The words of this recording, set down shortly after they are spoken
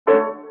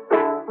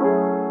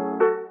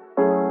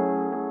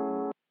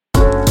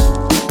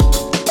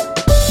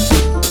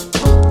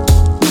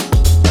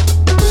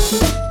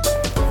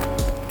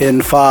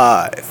In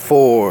 5,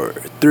 4,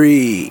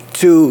 3,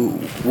 2,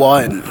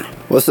 1.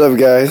 What's up,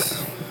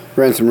 guys?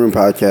 Ransom Room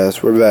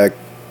Podcast. We're back.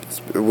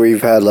 We've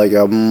had like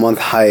a month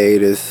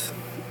hiatus,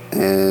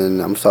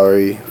 and I'm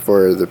sorry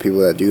for the people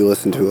that do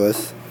listen to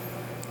us.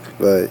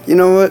 But you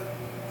know what?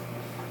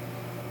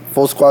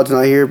 Full squad's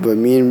not here, but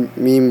me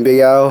and Big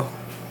Al,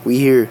 we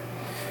here.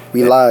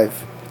 We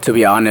live. To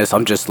be honest,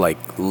 I'm just like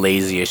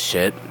lazy as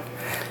shit.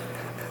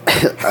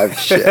 I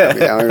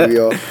don't even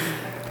know.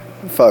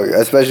 Fuck,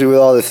 especially with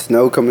all the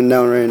snow coming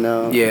down right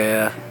now.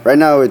 Yeah. Right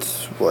now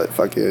it's what,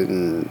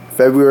 fucking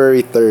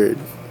February 3rd.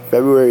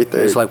 February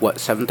 3rd. It's like what,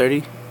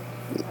 7:30?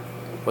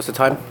 What's the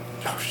time?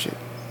 Oh shit.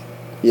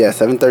 Yeah,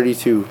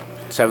 7:32.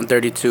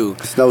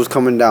 7:32. Snow's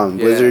coming down.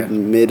 Yeah. Blizzard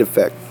mid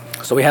effect.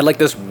 So we had like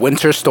this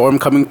winter storm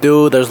coming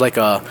through. There's like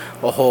a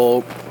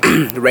whole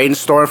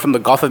rainstorm from the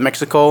Gulf of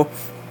Mexico,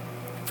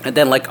 and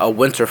then like a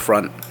winter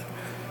front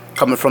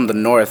coming from the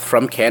north,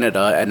 from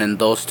Canada, and then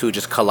those two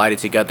just collided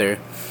together.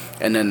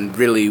 And then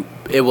really,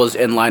 it was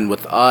in line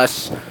with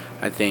us.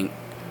 I think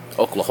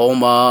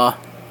Oklahoma,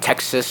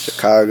 Texas,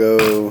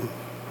 Chicago.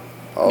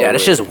 Yeah,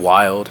 that's just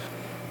wild.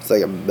 It's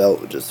like a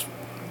belt just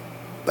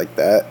like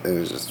that, and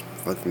it's just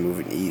fucking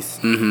moving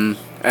east. Mm-hmm.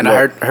 And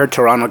I heard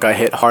Toronto got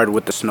hit hard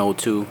with the snow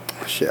too.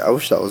 Shit, I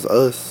wish that was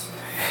us.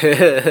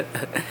 They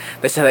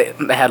said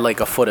they had like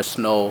a foot of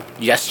snow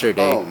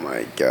yesterday. Oh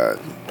my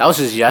god. That was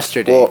just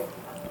yesterday. Well,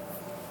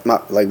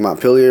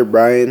 Montpelier,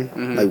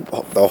 Bryan,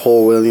 like the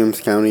whole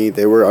Williams County,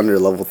 they were under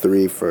level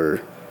 3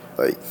 for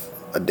like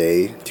a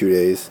day, 2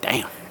 days.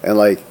 Damn. And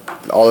like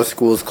all the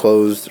schools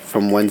closed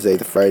from Wednesday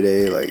to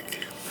Friday, like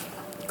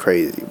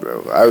crazy,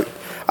 bro.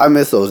 I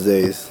miss those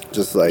days.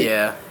 Just like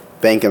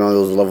banking on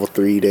those level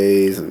 3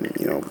 days, and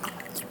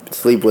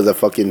sleep with a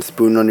fucking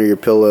spoon under your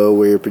pillow,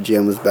 wear your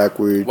pajamas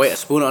backwards. Wait, a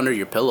spoon under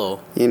your pillow?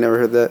 You ain't never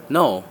heard that?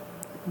 No.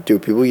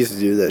 Dude, people used to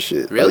do that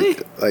shit. Really?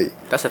 Like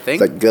that's a thing?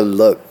 It's like good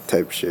luck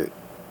type shit.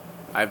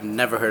 I've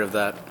never heard of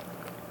that.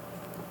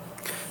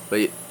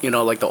 But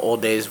like the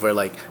old days where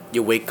like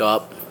you wake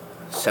up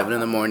 7 in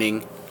the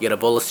morning, you get a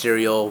bowl of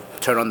cereal,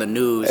 turn on the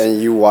news, and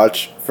you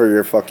watch for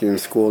your fucking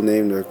school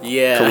name to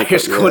your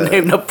school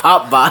name to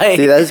pop by.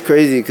 See, that's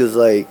crazy because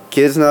like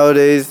kids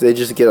nowadays, they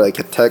just get like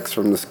a text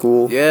from the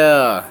school.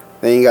 Yeah.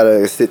 Then you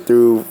gotta sit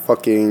through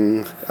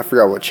fucking, I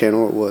forgot what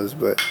channel it was,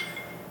 but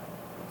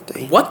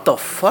dang. What the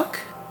fuck?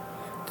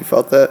 You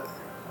felt that?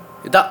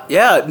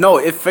 Yeah, no,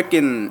 it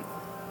freaking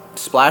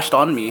splashed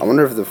on me. I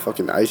wonder if the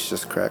fucking ice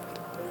just cracked.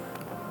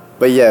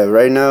 But yeah,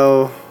 right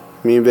now,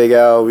 me and Big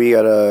Al, we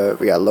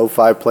got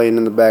lo-fi playing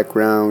in the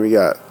background. We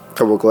got a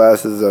couple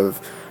glasses of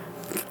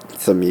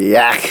some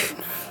yak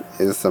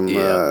and some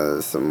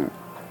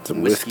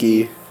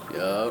whiskey.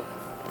 Yup.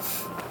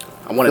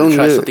 I wanted to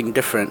try something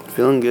different.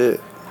 Feeling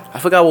good. I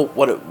forgot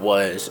what it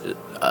was.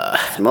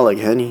 Smelled like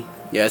Henny.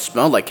 Yeah, it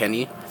smelled like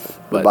Henny.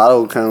 The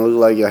bottle kind of looked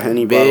like a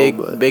Henny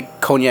bottle. Big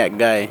cognac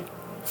guy.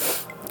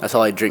 That's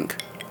all I drink.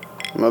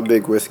 I'm a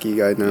big whiskey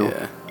guy now.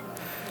 Yeah.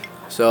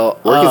 So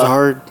work is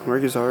hard.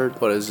 Work is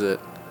hard. What is it?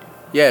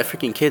 Yeah,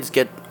 freaking kids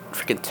get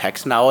freaking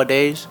texts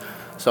nowadays.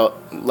 So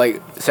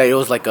like, say it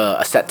was like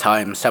a set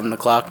time, 7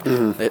 o'clock.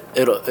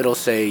 Mm-hmm. It'll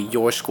say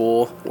your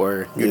school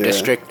or your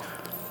district,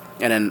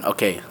 and then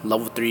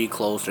level 3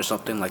 closed or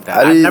something like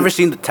that. I've never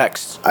seen the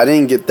texts. I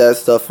didn't get that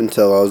stuff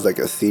until I was like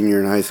a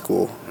senior in high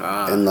school,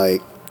 and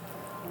like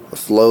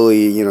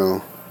slowly, it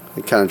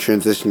kind of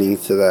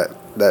transitioning to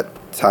that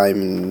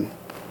time and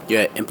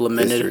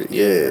implemented history.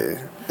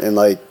 Yeah, and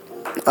like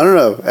I don't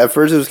know. At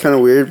first it was kind of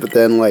weird, but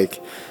then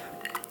like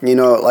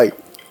like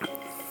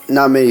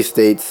not many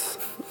states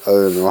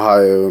other than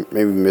Ohio,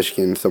 maybe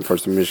Michigan, some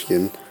parts of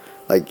Michigan,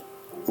 like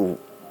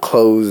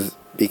close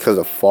because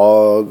of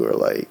fog or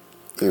like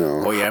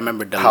Oh yeah, I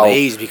remember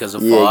delays because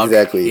of fog. Yeah,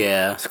 exactly.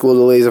 Yeah, school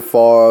delays of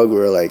fog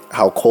or like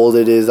how cold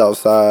it is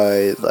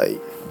outside.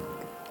 Like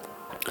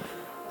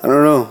I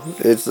don't know.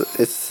 It's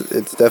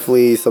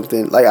definitely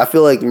something. Like I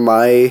feel like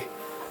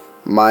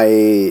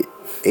my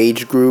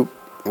age group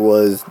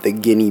was the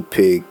guinea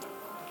pig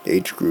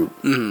age group.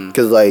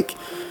 Because like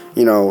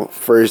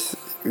first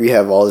we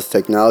have all this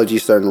technology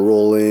starting to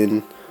roll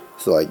in,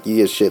 so like you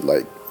get shit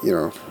like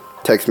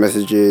text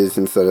messages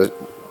instead of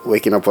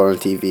waking up on a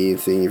TV and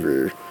seeing if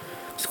your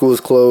school's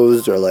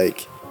closed, or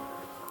like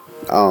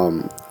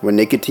when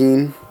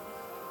nicotine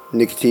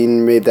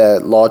made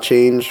that law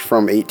change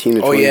from 18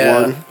 to 21.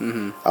 Yeah.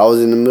 Mm-hmm. I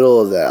was in the middle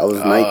of that. I was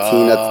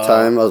 19 at the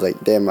time. I was like,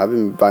 damn, I've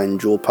been buying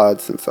Juul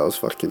pods since I was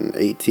fucking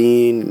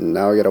 18, and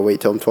now I gotta wait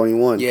till I'm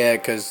 21. Yeah,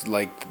 because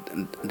like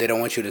they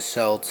don't want you to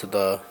sell to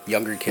the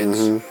younger kids.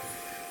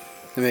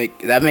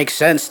 Mm-hmm. That makes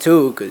sense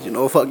too, because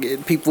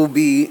fucking people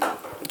be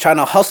trying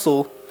to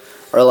hustle.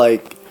 Or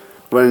like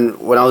when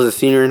I was a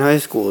senior in high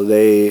school,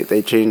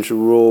 they changed the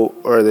rule,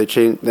 or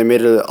they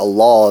made a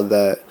law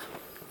that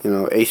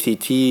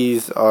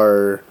ACTs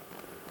are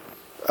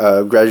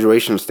a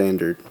graduation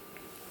standard.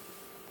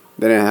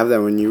 They didn't have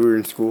that when you were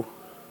in school.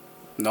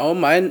 No,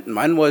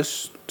 mine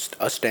was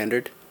a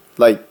standard.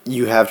 Like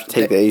you have to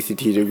take the ACT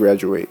to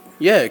graduate.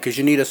 Yeah, because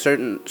you need a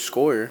certain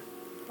score.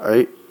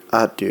 Right?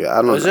 Dude, I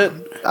don't know. Was it?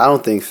 I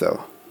don't think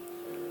so.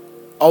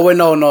 Oh wait,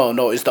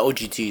 no. It's the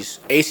OGTs.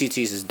 ACTs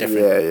is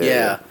different.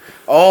 Yeah.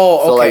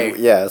 Oh, So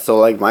okay. so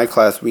like my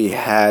class, we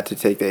had to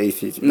take the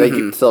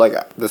ACT. So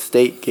like the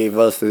state gave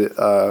us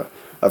a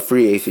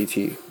free ACT,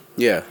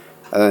 Yeah.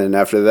 and then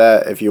after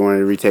that, if you wanted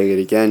to retake it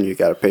again, you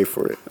got to pay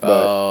for it.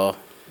 But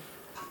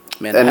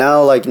Man. and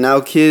now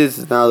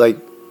kids oh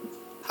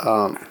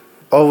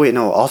wait,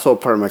 no. Also, a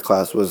part of my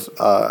class was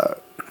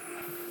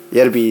you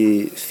had to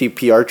be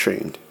CPR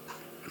trained.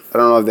 I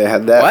don't know if they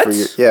had that What? for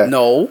you. Yeah.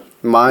 No.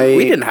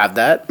 We didn't have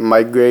that.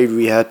 My grade,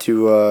 we had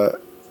to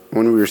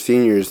when we were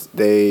seniors.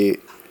 We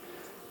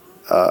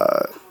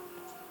had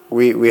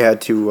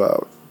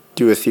to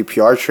do a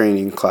CPR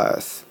training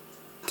class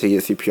to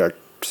get CPR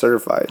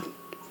certified.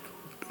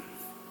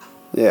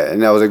 Yeah,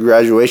 and that was a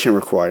graduation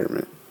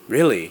requirement.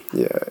 Really?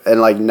 Yeah,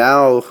 and like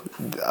now,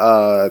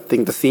 I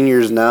think the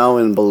seniors now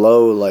and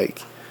below,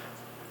 like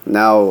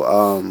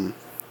now,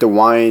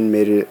 DeWine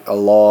made it a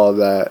law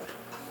that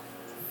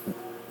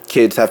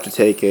kids have to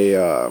take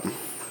a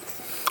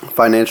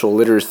financial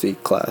literacy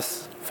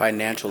class.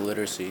 Financial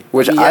literacy.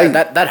 Which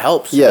that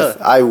helps. Yes,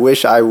 Yeah. I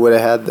wish I would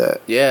have had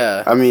that.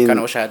 Yeah. I mean, kind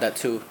of wish I had that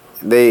too.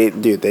 they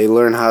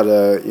learn how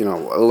to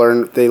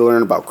they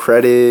learn about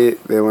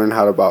credit, they learn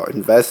how about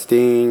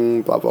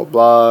investing, blah blah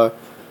blah.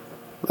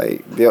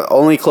 Like the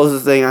only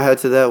closest thing I had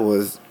to that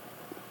was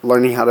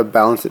learning how to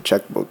balance a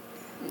checkbook.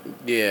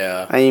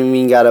 Yeah. I ain't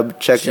even got a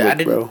checkbook, Shit, I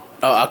didn't, bro.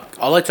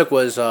 all I took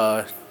was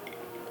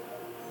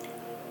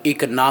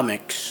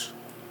economics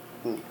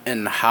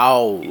and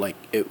how like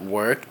it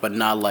worked, but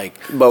not like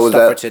stuff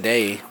for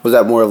today. Was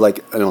that more of like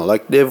an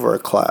elective or a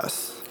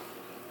class?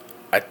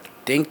 I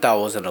think that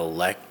was an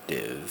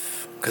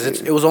elective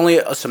because it was only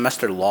a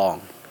semester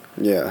long.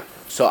 Yeah.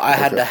 So I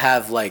had to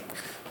have like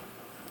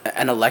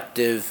an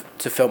elective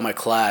to fill my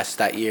class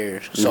that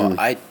year. So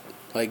I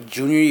like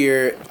junior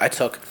year I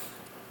took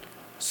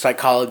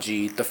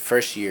psychology the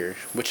first year,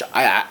 which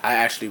I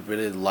actually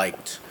really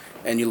liked.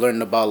 And you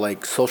learn about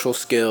like social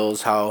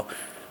skills, how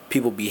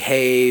people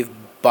behave,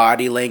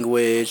 body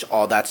language,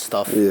 all that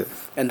stuff. Yeah.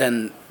 And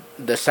then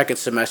the second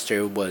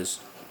semester was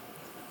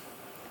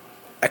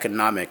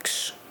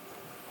economics.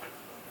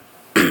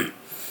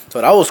 So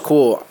that was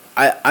cool.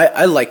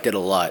 I liked it a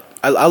lot.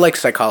 I like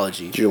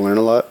psychology. Did you learn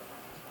a lot?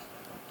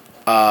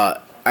 I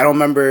don't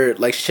remember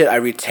like shit I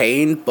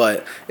retained,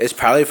 but it's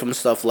probably from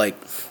stuff like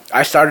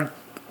I started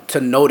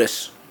to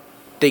notice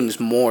things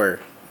more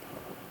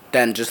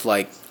than just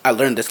like I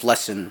learned this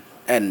lesson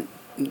and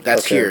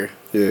that's here.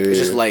 Yeah, it's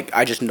just like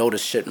I just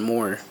noticed shit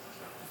more.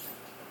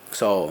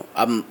 So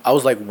I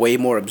was like way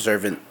more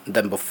observant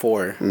than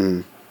before.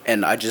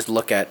 And I just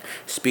look at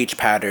speech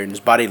patterns,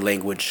 body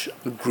language,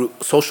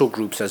 social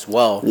groups as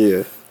well.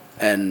 Yeah.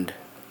 And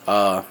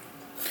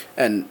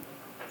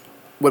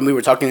when we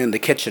were talking in the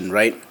kitchen,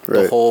 right?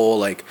 The whole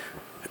like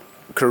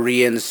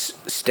Koreans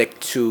stick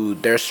to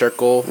their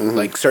circle,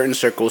 like certain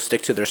circles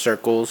stick to their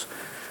circles.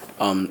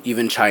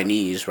 Even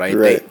Chinese,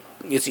 right?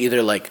 It's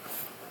either like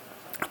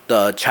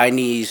the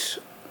Chinese,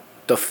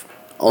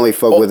 only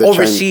folk with the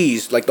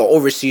overseas, like the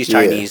overseas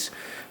Chinese,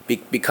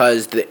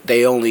 because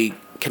they only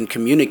can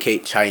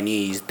communicate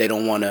Chinese. They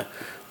don't want to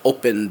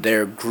open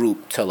their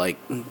group to like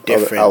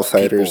different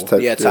outsiders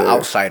people.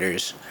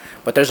 Outsiders.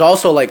 But there's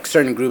also like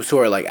certain groups who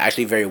are like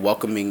actually very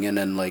welcoming and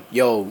then like,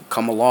 yo,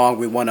 come along,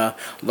 we want to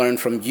learn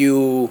from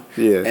you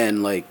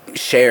and like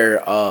share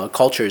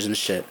cultures and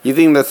shit. You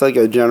think that's like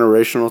a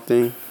generational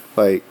thing?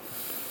 Like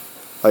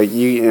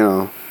you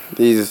know,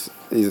 these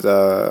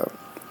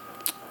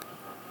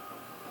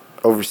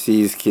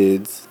overseas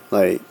kids,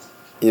 like,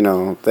 you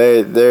know,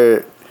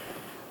 they're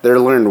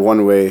learned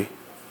one way,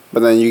 but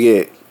then you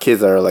get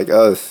kids that are like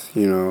us,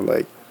 you know,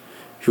 like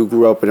who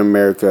grew up in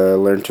America,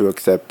 learn to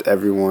accept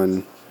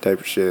everyone type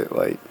of shit.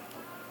 Like,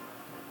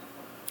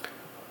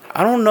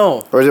 I don't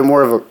know. Or is it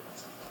more of a,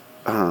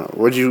 I don't know,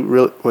 would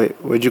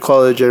you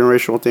call it a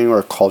generational thing or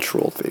a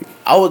cultural thing?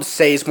 I would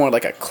say it's more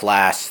like a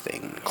class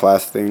thing.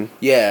 Class thing?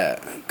 Yeah,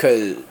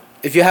 because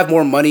if you have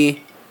more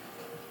money,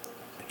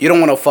 you don't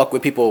want to fuck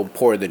with people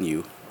poorer than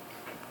you.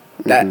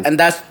 And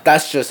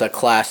that's just a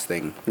class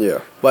thing. Yeah.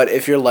 But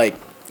if you're like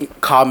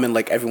common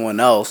like everyone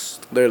else,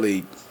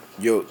 literally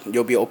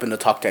you'll be open to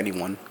talk to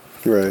anyone.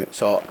 Right.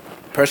 So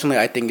personally,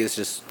 I think it's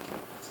just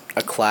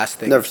a class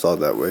thing. Never saw it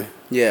that way.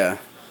 Yeah.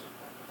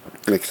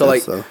 Makes so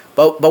sense, like,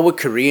 though. but with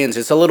Koreans,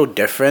 it's a little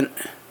different.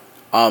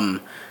 I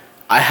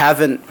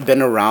haven't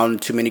been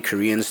around too many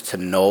Koreans to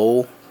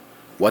know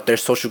what their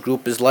social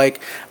group is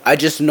like. I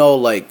just know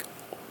like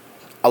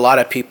a lot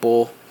of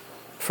people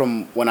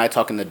from when I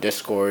talk in the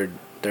Discord,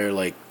 they're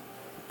like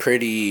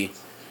pretty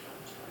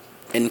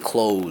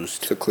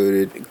enclosed,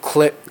 secluded,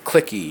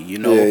 clicky, you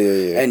know.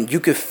 Yeah. And you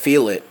could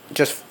feel it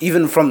just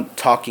even from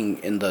talking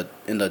in the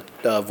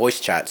voice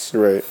chats.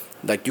 Right.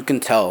 Like you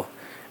can tell,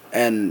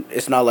 and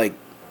it's not like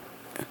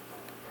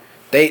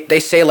they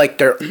say like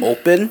they're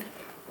open,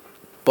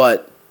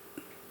 but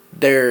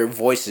their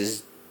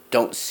voices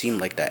don't seem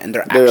like that, and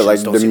their actions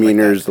like don't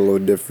demeanor's seem like a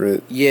little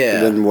different.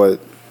 Yeah. Than what?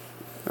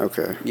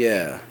 Okay.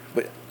 Yeah,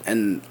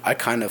 and I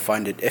kind of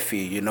find it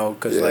iffy, you know,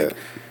 because like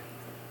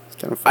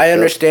kind of fucked I up.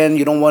 understand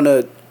you don't want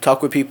to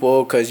talk with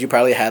people because you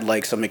probably had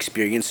like some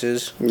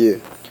experiences. Yeah.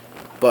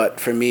 But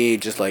for me,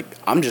 just like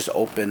I'm just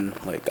open.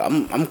 Like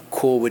I'm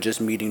cool with just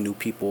meeting new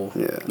people.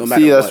 Yeah. No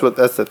matter See, that's what.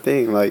 that's the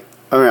thing. Like,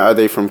 I mean, are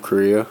they from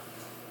Korea?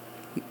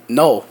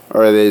 No,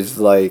 Or are they just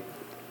like...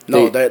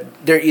 no,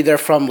 they're either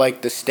from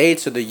like the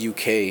States or the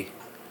UK.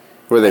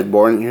 Were they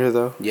born here,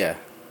 though? Yeah,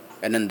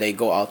 and then they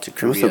go out to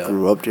They must have Korea,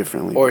 grew up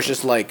differently. or it's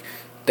just like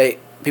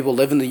people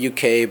live in the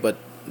UK, but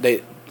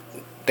they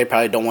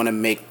probably don't want to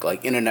make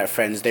like internet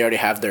friends. They already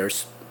have their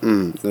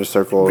their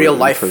circle. real in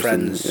life person,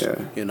 friends. Yeah.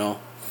 You know,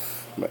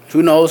 but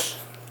who knows?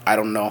 I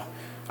don't know.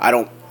 I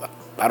don't.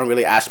 I don't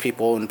really ask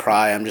people and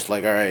pry. I'm just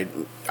like, all right,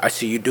 I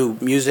see you do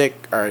music.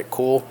 All right,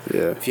 cool.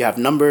 Yeah. If you have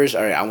numbers,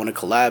 all right, I want to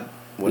collab,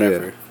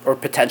 whatever, Yeah. or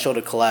potential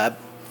to collab,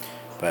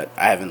 but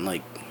I haven't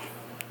like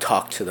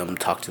talked to them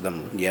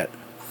yet.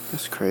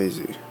 That's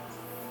crazy.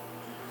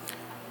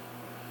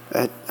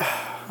 I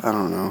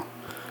don't know.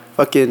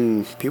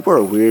 Fucking people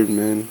are weird,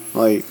 man.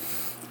 Like,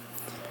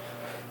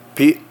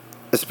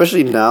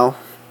 especially now,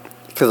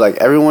 because like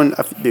everyone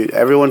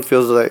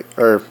feels like,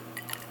 or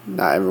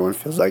not everyone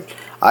feels like.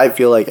 I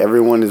feel like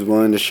everyone is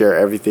willing to share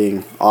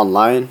everything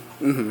online.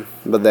 Mm-hmm.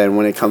 But then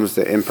when it comes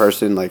to in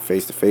person, like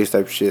face to face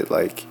type shit,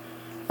 like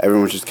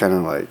everyone's just kind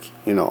of like,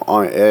 you know,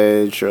 on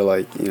edge or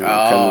like, you know,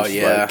 kind of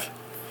yeah.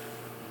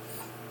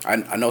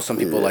 like. I know some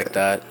people like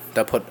that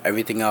put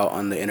everything out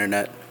on the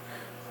internet.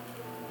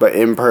 But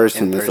in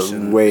person, it's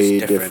way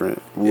it's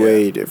different. Yeah.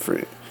 Way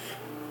different.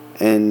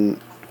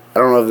 And I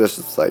don't know if this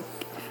is like,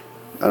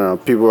 I don't know,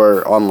 people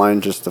are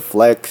online just to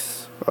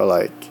flex or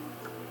like,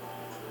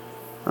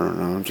 I don't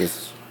know,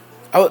 just.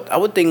 I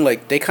would think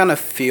like they kind of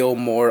feel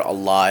more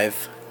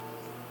alive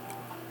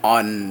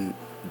on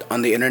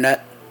the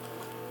internet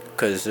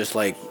because there's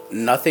like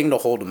nothing to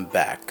hold them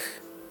back.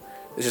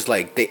 It's just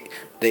like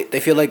they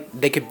feel like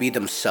they could be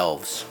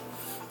themselves.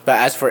 But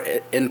as for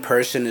in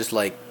person, is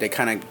like they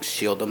kind of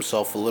shield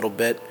themselves a little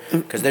bit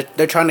because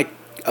they're trying to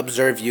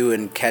observe you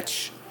and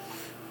catch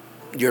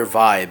your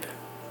vibe,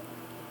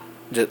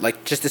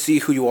 just to see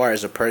who you are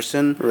as a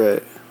person.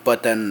 Right.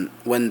 But then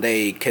when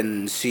they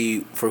can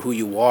see for who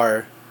you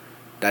are,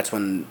 that's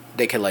when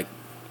they can like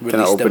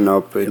release open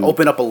up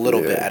a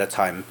little bit at a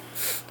time.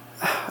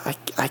 I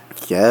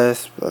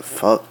guess, but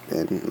fuck,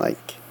 man. Like,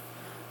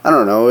 I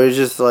don't know. It's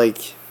just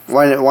like,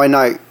 why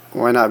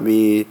not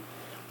be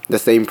the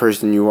same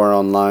person you are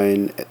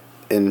online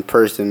in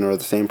person, or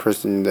the same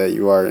person that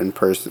you are in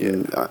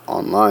person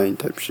online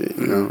type shit.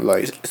 You know,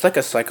 like it's like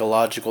a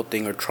psychological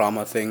thing or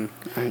trauma thing.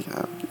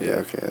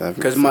 Yeah, okay.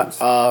 Because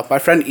my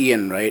friend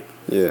Ian, right?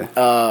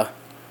 Yeah.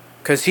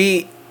 Because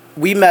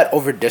we met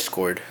over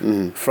Discord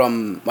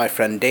from my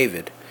friend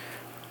David,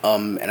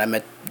 and I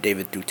met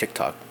David through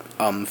TikTok.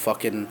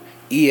 Fucking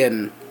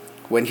Ian,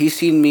 when he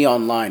seen me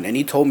online, and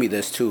he told me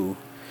this too,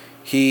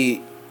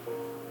 he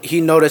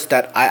noticed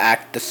that I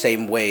act the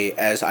same way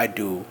as I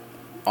do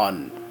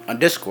on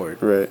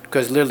Discord. Right.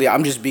 Because literally,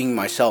 I'm just being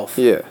myself.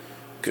 Yeah.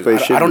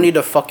 Because I don't need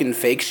to fucking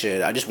fake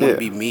shit. I just want to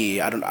be me.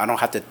 I don't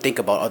have to think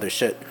about other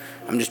shit.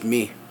 I'm just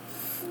me.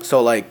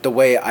 So like the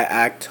way I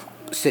act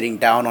sitting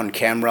down on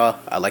camera,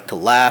 I like to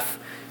laugh,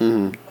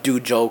 do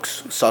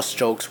jokes, sus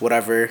jokes,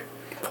 whatever.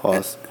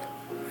 Pause.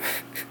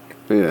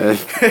 Yeah.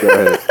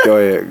 Go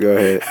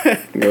ahead.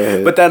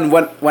 But then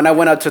when I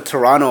went out to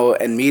Toronto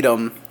and meet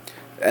him,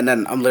 and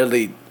then I'm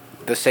literally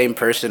the same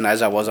person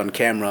as I was on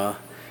camera,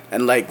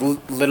 and like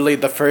literally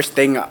the first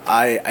thing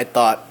I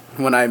thought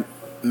when I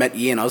met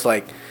Ian, I was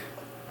like,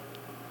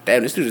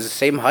 damn, this dude is the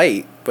same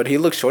height, but he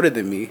looks shorter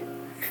than me.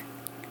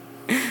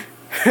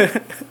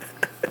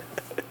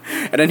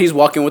 And then he's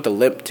walking with a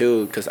limp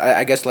too, because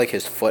I guess like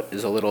his foot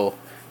is a little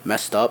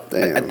messed up.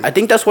 I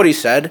think that's what he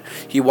said.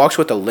 He walks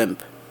with a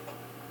limp,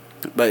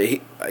 but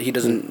he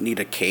doesn't need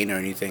a cane or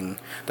anything.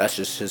 That's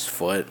just his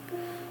foot.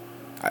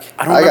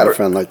 I got a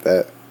friend like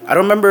that. I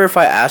don't remember if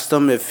I asked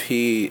him if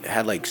he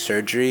had like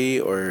surgery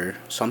or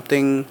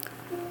something.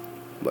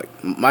 Like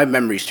my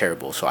memory's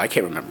terrible, so I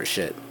can't remember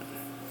shit.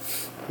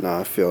 No,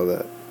 I feel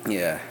that.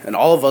 Yeah, and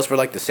all of us were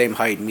like the same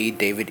height. Me,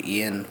 David,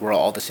 Ian, we're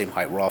all the same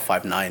height. We're all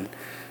 5'9".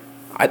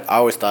 I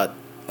always thought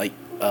like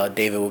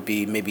David would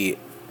be maybe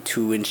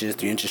 2 inches,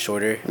 3 inches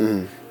shorter.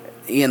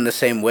 Ian the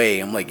same way.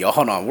 I'm like, yo,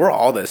 hold on, we're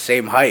all the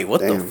same height. What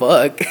the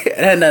fuck?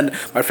 And then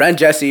my friend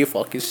Jesse,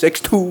 fucking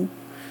 6'2",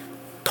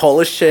 tall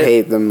as shit. I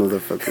hate them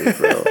motherfuckers,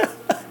 bro.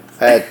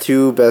 I had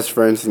 2 best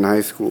friends in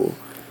high school.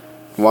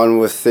 One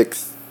was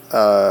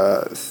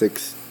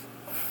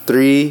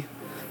 6'3",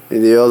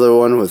 and the other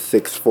one was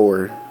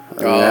 6'4".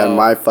 I had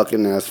my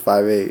fucking ass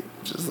 5'8".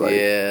 Just like,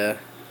 yeah.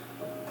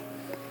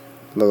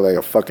 Look like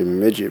a fucking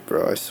midget,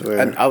 bro. I swear.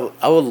 And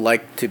I would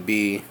like to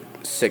be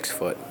 6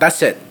 foot.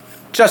 That's it,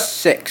 just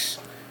 6.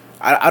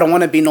 I don't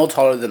want to be no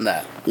taller than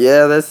that.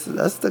 Yeah, that's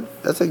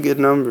a good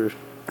number.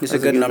 It's a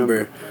good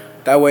number.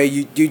 That way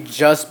you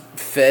just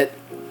fit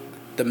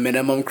the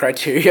minimum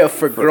criteria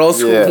for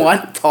girls who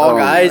want tall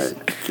guys.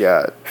 My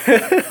God.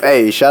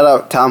 Hey, shout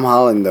out Tom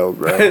Holland though,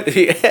 bro.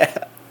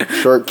 Yeah.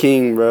 Short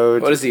king, bro.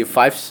 What is he?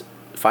 5'5",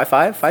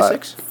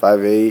 5'6"?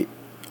 5'8".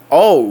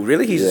 Oh,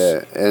 really?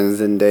 Yeah, and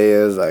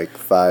Zendaya is like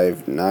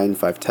 5'9",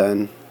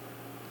 5'10".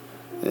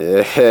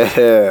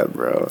 Yeah,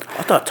 bro.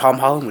 I thought Tom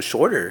Holland was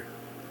shorter.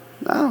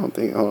 I don't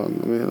think. Hold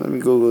on, let me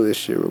Google this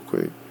shit real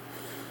quick.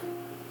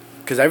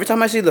 Because every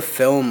time I see the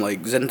film,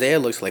 like,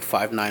 Zendaya looks like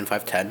 5'9",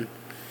 5'10".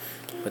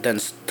 But then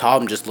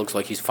Tom just looks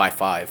like he's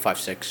 5'5",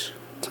 5'6".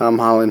 Tom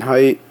Holland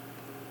height.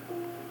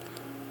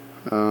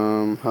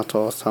 How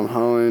tall is Tom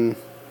Holland?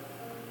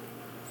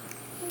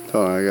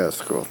 Hold on, I gotta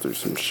scroll through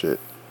some shit.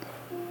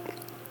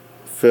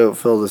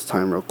 Fill this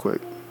time real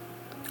quick.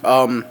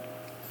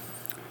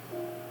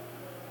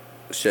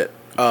 Shit.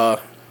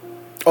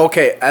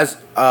 Okay, as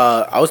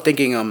I was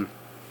thinking,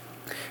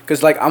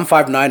 cause like I'm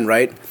 5'9",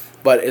 right?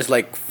 But it's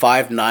like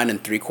 5'9"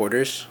 and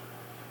 3/4.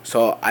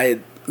 So I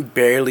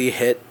barely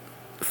hit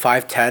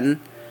 5'10".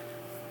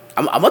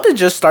 I'm about to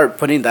just start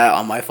putting that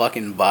on my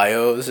fucking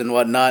bios and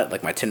whatnot,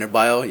 like my Tinder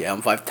bio. Yeah,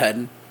 I'm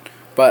 5'10",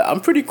 but I'm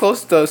pretty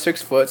close to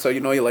 6 foot. So you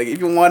know, you're like, if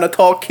you want a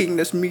tall king,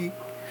 that's me.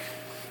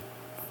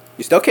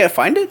 You still can't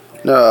find it?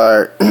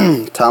 No,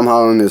 Tom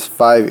Holland is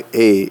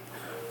 5'8",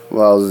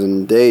 while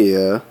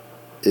Zendaya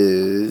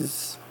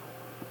is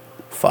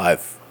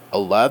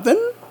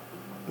 5'11"?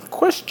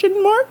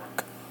 Question mark?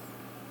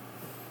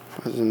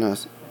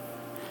 What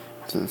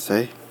doesn't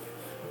say.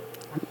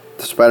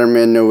 The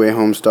Spider-Man No Way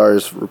Home star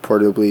is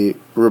reportedly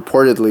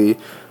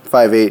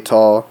 5'8"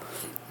 tall,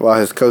 while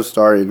his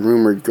co-star and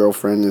rumored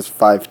girlfriend is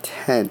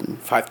 5'10".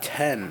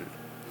 5'10".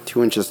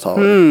 2 inches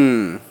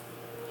taller.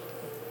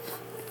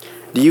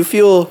 Do you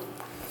feel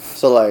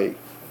so like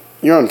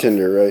you're on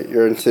Tinder, right?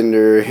 You're on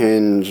Tinder,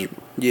 Hinge,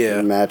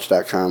 Yeah.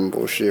 Match.com,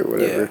 bullshit,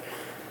 whatever. Yeah.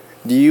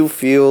 Do you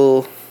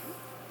feel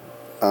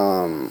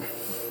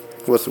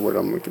what's the word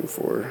I'm looking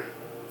for?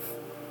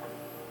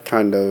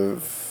 Kind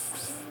of,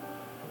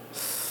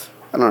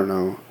 I don't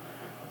know.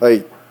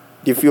 Like,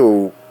 do you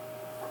feel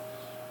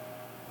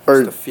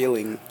What's the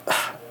feeling?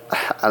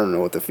 I don't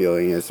know what the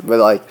feeling is, but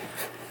like,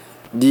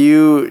 do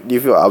you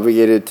feel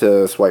obligated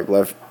to swipe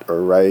left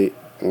or right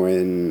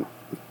when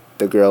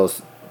the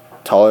girl's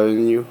taller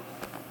than you?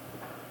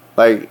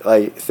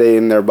 Like say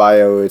in their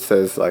bio it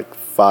says like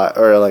 5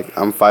 or like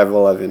I'm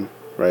 5'11",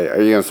 right?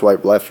 Are you gonna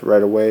swipe left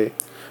right away?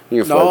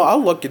 No,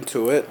 I'll look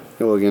into it.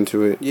 You'll look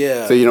into it.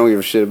 Yeah. So you don't give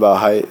a shit about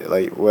height,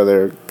 like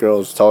whether a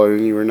girl's taller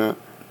than you or not.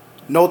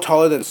 No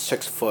taller than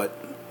 6 foot.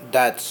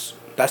 That's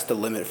the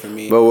limit for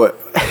me. But what?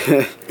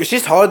 If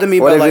she's taller than me,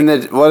 What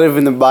but what if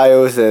in the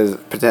bio says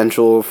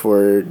potential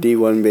for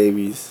D1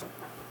 babies?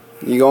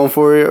 You going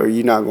for it or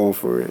you not going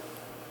for it?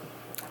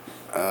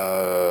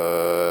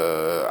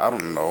 I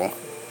don't know.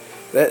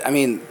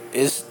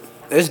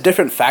 There's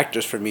different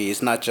factors for me.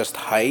 It's not just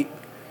height,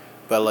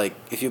 but like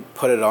if you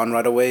put it on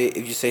right away,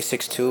 if you say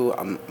 6'2",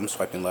 I'm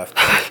swiping left.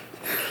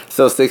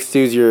 So 6'2"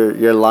 is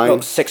your line?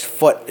 No, 6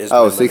 foot is.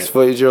 Oh, my 6 limit.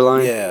 foot is your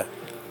line? Yeah.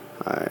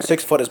 Alright.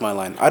 6 foot is my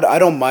line. I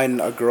don't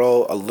mind a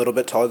girl a little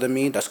bit taller than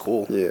me. That's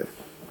cool. Yeah.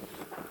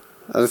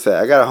 I was say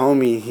I got a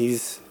homie.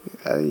 He's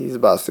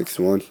about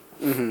 6'1".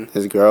 Mm-hmm.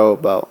 His girl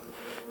about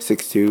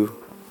 6'2",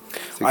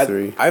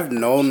 6'3". I've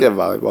known. She's a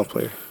volleyball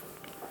player.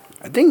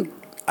 I think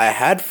I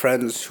had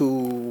friends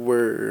who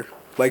were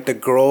like the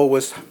girl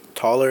was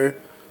taller,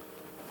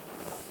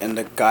 and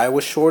the guy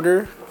was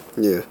shorter.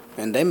 Yeah.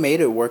 And they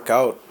made it work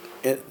out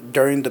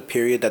during the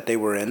period that they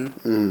were in.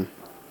 Mm-hmm.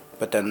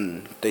 But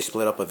then they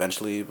split up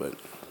eventually. But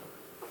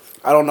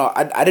I don't know.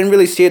 I didn't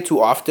really see it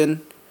too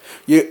often.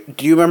 Do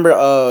you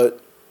remember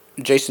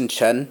Jason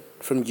Chen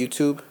from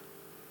YouTube?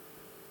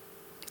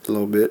 A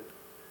little bit.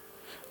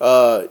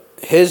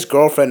 His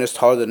girlfriend is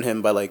taller than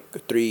him by like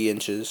 3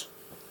 inches.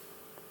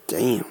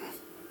 Damn.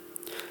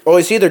 Oh,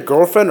 it's either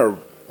girlfriend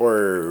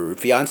or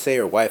fiance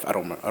or wife. I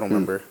don't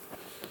remember.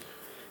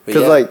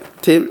 Because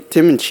like Tim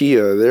and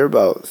Chia, they're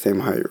about the same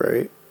height,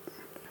 right?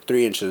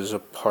 3 inches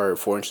apart,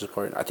 4 inches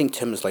apart. I think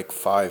Tim is like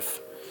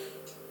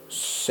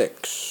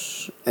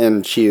 5'6".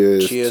 And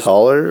Chia's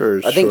taller or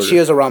I think shorter?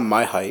 Chia's around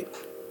my height.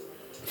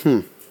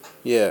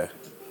 Yeah.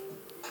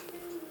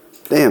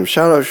 Damn,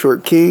 shout out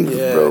Short King,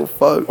 Yeah. bro.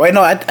 Fuck. Wait,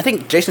 no, I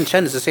think Jason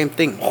Chen is the same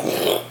thing.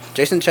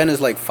 Jason Chen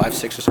is like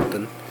 5'6" or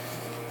something.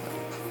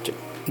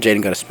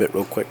 Jaden got to spit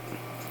real quick.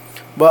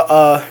 But,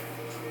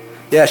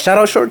 yeah, shout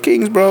out Short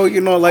Kings, bro.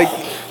 You know, like,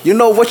 you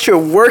know what you're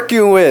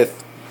working with.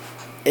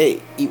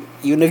 Hey,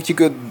 even if you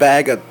could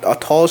bag a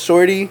tall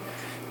shorty,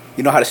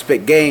 you know how to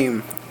spit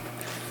game.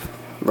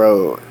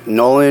 Bro,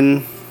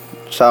 Nolan,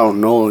 shout out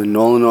Nolan.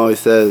 Nolan always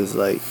says,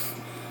 like,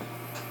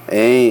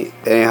 it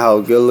ain't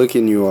how good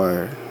looking you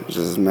are. It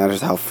just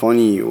matters how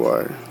funny you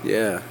are.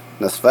 Yeah.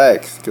 That's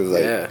facts, because,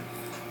 like, Yeah.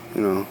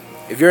 you know.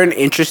 If you're an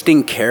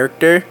interesting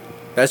character,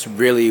 that's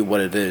really what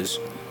it is.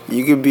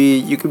 You could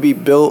be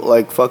built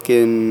like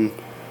fucking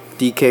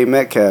DK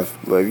Metcalf,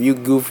 but if you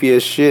goofy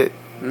as shit,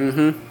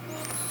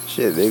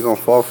 shit, they gonna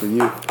fall for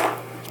you.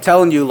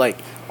 Telling you, like,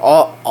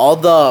 all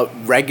the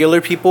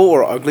regular people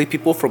or ugly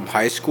people from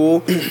high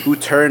school who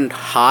turned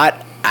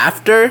hot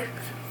after,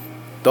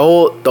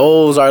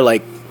 those are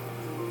like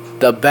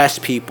the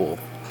best people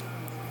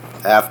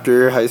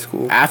After high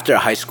school? after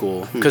high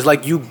school, because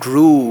like you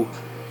grew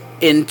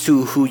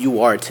into who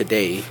you are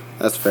today.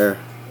 That's fair.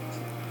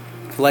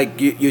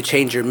 Like you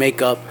change your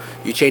makeup,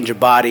 you change your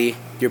body,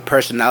 your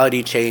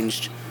personality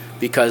changed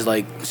because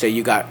like say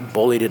you got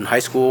bullied in high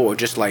school or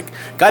just like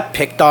got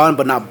picked on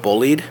but not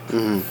bullied.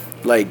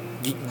 Like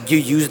you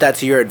use that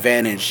to your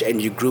advantage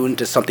and you grew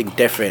into something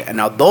different, and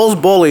now those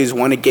bullies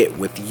want to get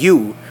with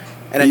you,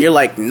 and then you're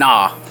like,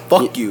 nah,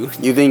 fuck you.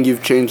 You think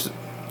you've changed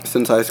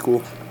since high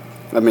school?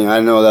 I mean,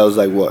 I know that was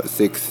like what,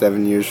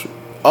 6-7 years.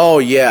 Oh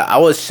yeah, I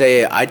would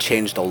say I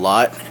changed a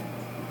lot,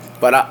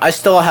 but I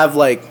still have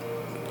like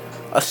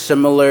a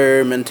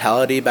similar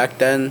mentality back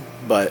then.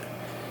 But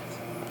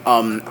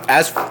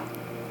as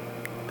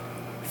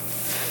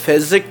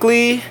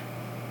physically,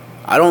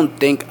 I don't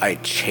think I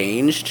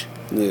changed.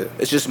 Yeah.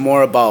 It's just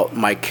more about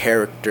my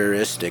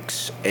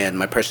characteristics and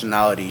my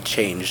personality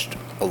changed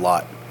a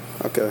lot.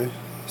 Okay.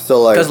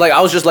 So like, because like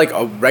I was just like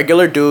a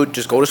regular dude,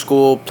 just go to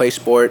school, play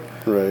sport,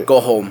 right, go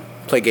home,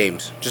 play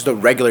games, just a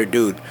regular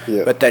dude.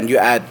 Yeah. But then you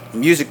add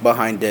music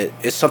behind it,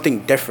 it's something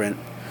different.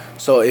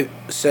 So if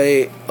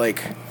say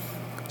like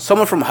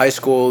someone from high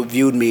school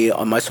viewed me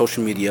on my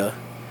social media,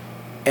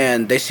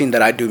 and they seen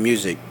that I do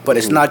music, but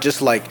it's not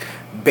just like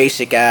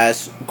basic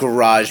ass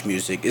garage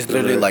music. It's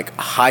literally like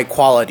high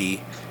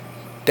quality.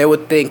 They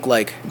would think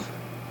like,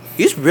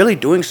 he's really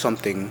doing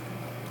something.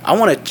 I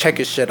want to check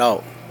his shit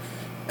out.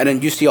 And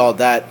then you see all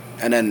that,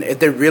 and then if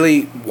they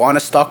really want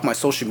to stalk my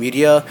social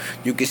media,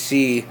 you can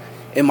see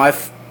in my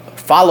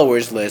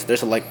followers list,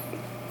 there's like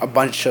a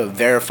bunch of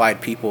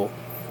verified people.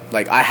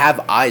 Like I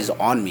have eyes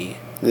on me.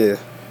 Yeah.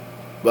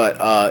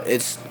 But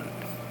it's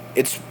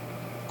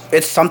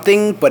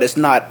something, but it's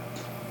not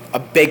a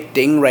big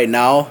thing right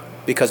now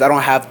because I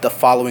don't have the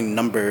following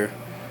number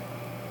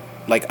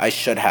like I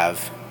should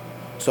have.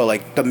 So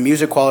like the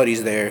music quality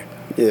is there.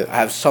 Yeah. I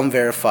have some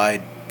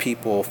verified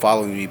people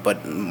following me,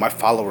 but my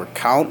follower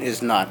count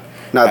is not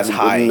as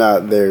high.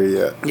 Not there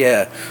yet.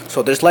 Yeah.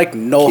 So there's like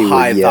no Keyword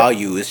high yet.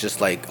 value. It's just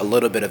like a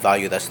little bit of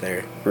value that's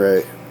there.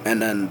 Right. And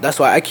then that's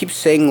why I keep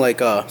saying like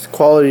it's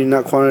quality,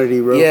 not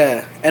quantity, bro.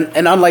 yeah. And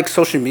unlike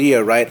social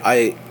media,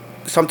 right?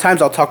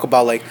 Sometimes I'll talk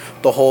about like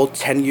the whole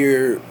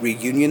 10-year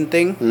reunion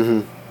thing.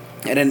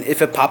 And then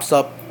if it pops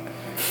up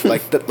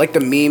like the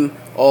meme,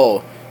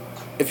 oh,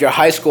 if your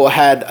high school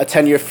had a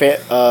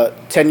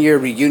 10-year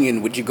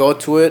reunion, would you go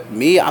to it?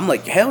 Me, I'm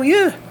like, hell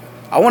yeah.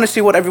 I want to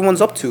see what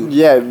everyone's up to.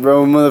 Yeah,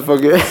 bro,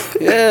 motherfucker.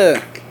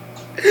 Yeah.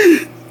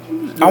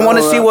 I want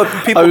to see what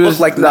people look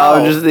like now.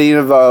 I'm just thinking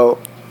about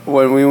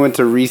when we went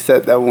to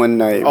Reset that one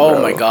night, Oh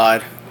bro. my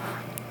god.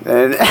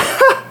 And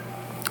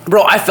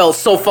bro, I felt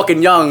so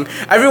fucking young.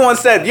 Everyone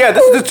said, yeah,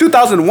 this is the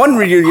 2001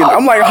 reunion.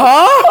 I'm like,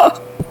 huh?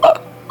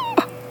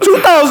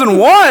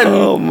 2001?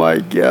 oh my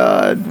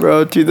god,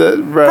 bro.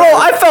 Bro,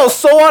 I felt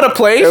so out of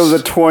place. it was a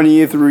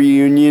 20th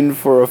reunion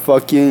for a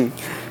fucking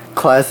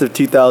class of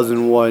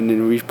 2001,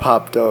 and we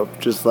popped up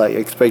just like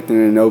expecting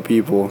to know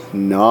people.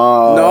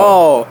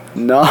 No.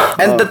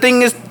 And the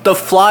thing is, the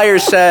flyer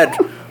said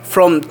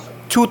from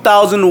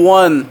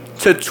 2001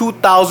 to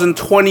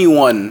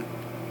 2021.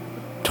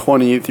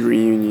 20th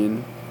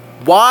reunion.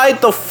 Why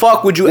the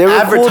fuck would you They were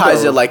advertise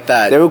cool, it like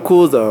that? They were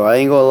cool though. I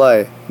ain't gonna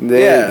lie.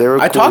 They were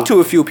cool. I talked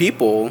to a few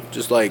people,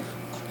 just like,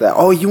 that.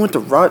 Oh, you went to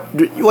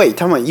Wait,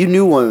 tell me, you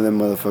knew one of them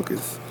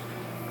motherfuckers?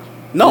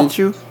 no, Didn't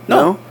you?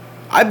 no.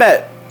 I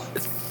bet.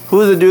 Who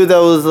was the dude that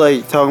was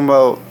like talking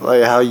about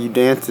like how you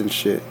dance and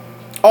shit?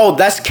 Oh,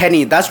 that's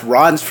Kenny. That's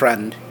Ron's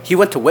friend. He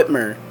went to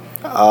Whitmer.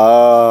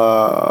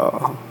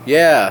 Oh.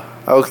 Yeah.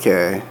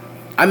 Okay.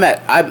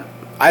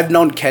 I've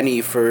known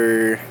Kenny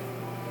for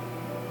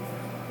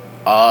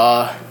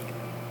 8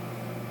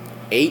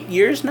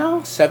 years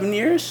now, 7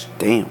 years.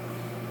 Damn.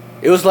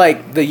 It was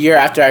like the year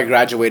after I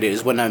graduated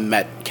is when I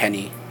met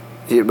Kenny.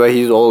 But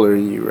he's older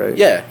than you, right?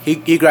 Yeah,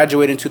 he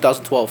graduated in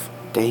 2012.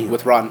 Damn.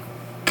 With Ron.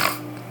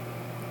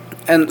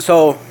 And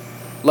so,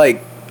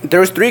 like, there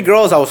was 3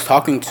 girls I was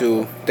talking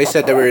to. They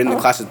said they were in the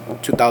class of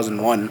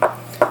 2001,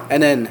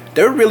 and then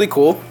they were really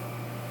cool.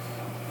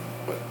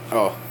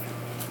 Oh.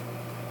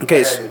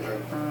 Okay.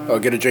 Oh,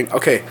 get a drink.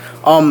 Okay.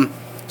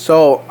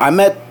 So I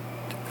met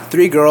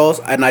 3 girls,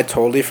 and I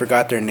totally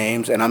forgot their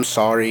names, and I'm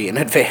sorry in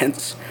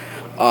advance.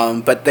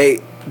 But they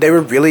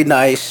were really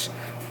nice.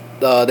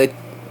 They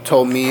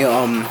told me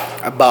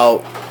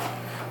about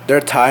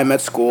their time at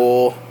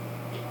school.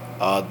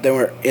 They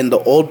were in the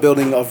old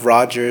building of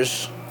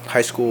Rogers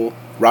High School,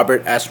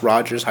 Robert S.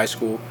 Rogers High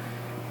School,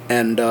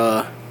 and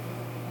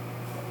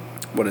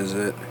what is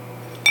it?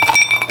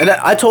 And then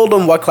I told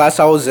them what class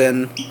I was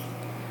in,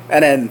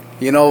 and then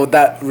you know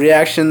that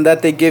reaction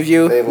that they give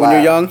you when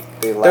you're young.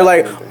 They're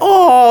like,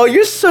 "Oh,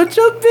 you're such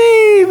a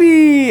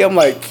baby." I'm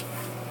like,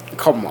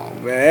 "Come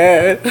on,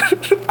 man.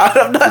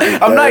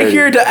 I'm not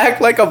here to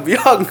act like I'm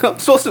young. I'm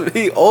supposed to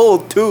be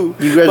old too."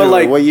 You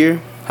graduated what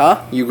year?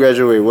 Huh? You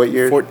graduated what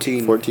year?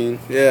 14. 14?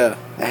 Yeah.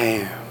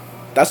 Damn.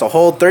 That's a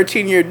whole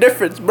 13-year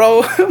difference,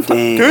 bro.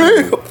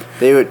 Damn.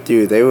 They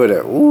would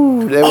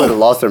have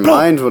lost their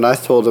minds when I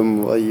told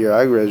them what year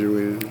I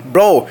graduated.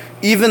 Bro,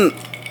 even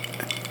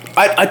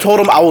I told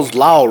them I was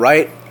Lao,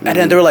 right? And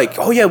then they were like,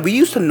 "Oh yeah, we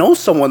used to know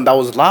someone that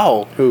was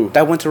Lao." Who?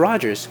 That went to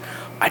Rogers.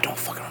 I don't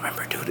fucking remember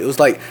It was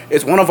like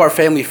it's one of our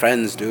family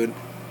friends, dude.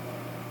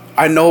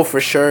 I know for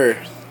sure.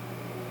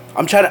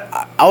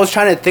 I was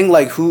trying to think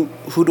like who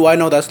do I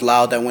know that's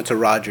loud that went to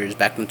Rogers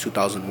back in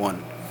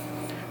 2001.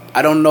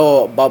 I don't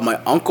know about my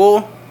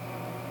uncle.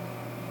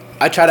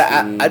 I try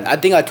to. I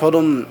think I told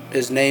him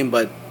his name,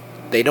 but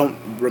they don't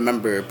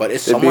remember. But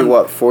it's It'd someone. be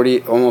what,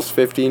 40, almost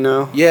 50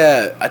 now?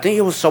 Yeah, I think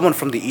it was someone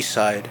from the east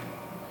side.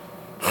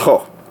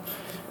 Oh,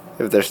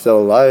 if they're still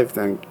alive,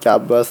 then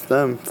God bless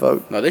them.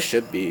 Fuck. No, they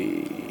should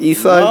be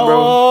East side,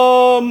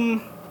 bro.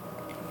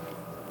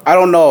 I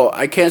don't know.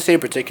 I can't say in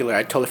particular.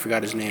 I totally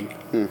forgot his name.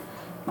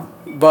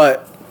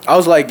 But I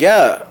was like,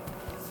 yeah,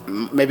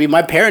 maybe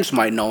my parents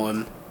might know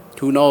him.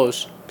 Who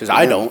knows? Because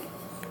I don't.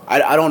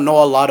 I don't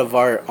know a lot of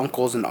our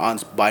uncles and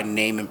aunts by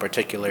name in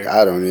particular.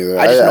 I don't either.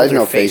 I just know I their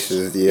know face.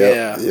 faces.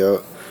 Yeah.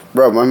 Yo.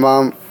 Bro, my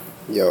mom,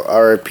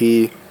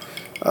 RIP,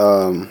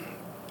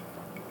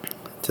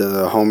 to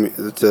the homie,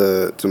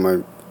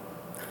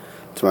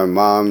 to my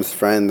mom's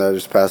friend that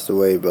just passed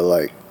away. But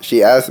like,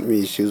 she asked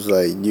me, she was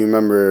like, "Do you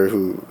remember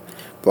who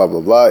blah blah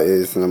blah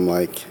is?" And I'm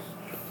like,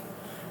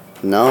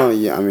 "No,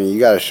 yeah, I mean, you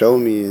gotta show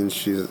me." And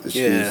she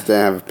didn't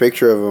have a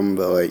picture of him,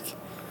 but like,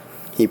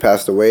 he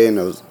passed away, and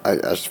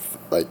I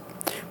like,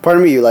 part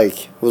of me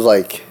like was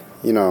like,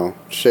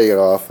 shake it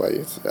off,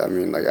 like I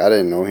mean, like I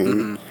didn't know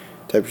him,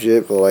 type of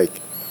shit, but like,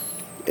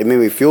 it made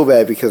me feel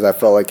bad because I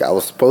felt like I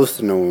was supposed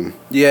to know him.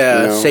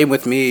 Yeah, same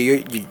with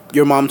me.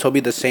 Your mom told me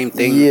the same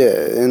thing.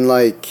 Yeah, and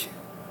like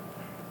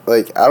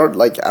I don't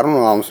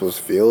know how I'm supposed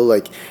to feel,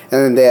 like,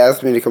 and then they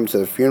asked me to come to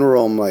the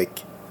funeral. I'm like,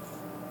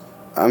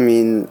 I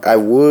mean, I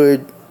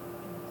would,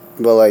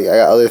 but like I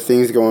got other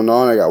things going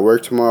on. I got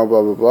work tomorrow,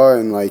 blah blah blah,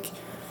 and like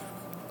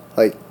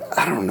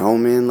I don't know,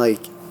 man.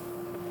 Like,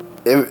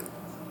 am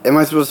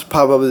I supposed to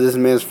pop up at this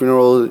man's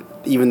funeral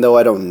even though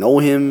I don't know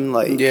him?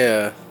 Like,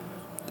 yeah.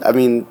 I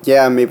mean,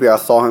 yeah, maybe I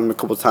saw him a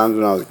couple times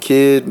when I was a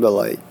kid, but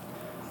like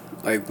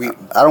I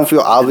don't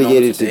feel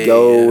obligated to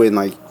go, and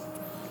like,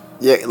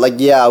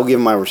 I'll give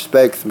my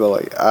respects, but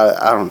like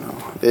I don't know,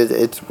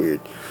 it's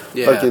weird.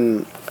 Yeah.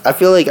 Fucking, I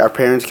feel like our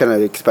parents kind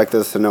of expect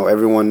us to know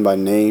everyone by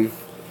name,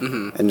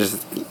 and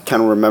just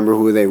kind of remember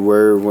who they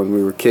were when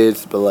we were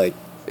kids, but like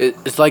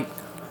it's like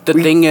the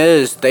thing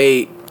is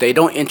they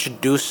don't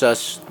introduce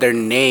us their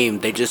name,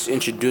 they just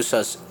introduce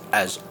us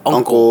as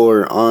uncle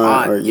or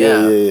aunt or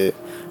yeah.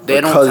 They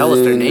don't tell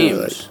us their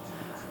names.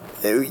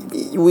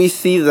 We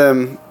see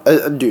them,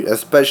 dude,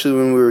 especially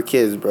when we were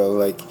kids, bro.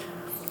 Like,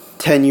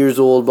 10 years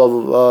old, blah,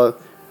 blah, blah.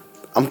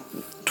 I'm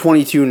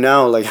 22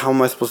 now. Like, how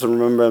am I supposed to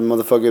remember a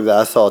motherfucker that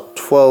I saw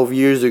 12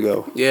 years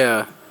ago?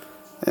 Yeah.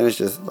 And it's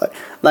just,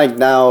 like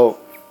now,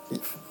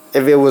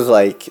 if it was,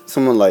 like,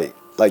 someone like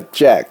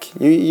Jack.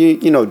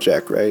 You know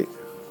Jack, right?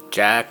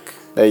 Jack.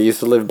 That used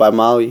to live by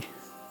Molly.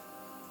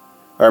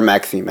 Or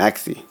Maxie.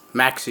 Maxie,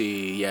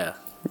 yeah.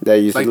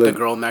 That used like to live. The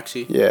girl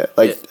Maxie? Yeah,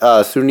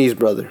 Suni's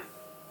brother.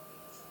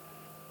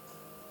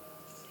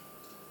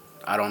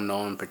 I don't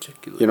know in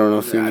particular. You don't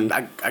know Suni?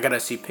 I gotta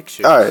see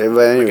pictures. Alright,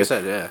 but anyway. Like I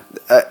said, yeah.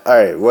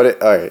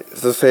 Alright,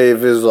 so say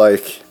if it was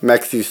like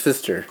Maxie's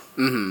sister.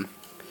 Mm-hmm.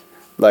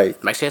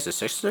 Like. Maxie has a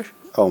sister?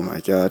 Oh my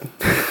god.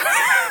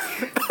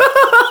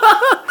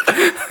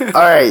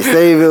 Alright,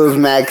 say if it was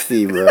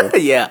Maxie, bro.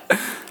 Yeah.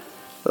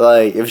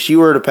 Like, if she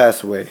were to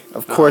pass away,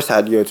 of course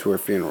I'd go to her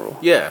funeral.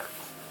 Yeah.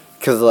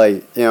 Because,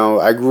 like,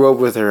 I grew up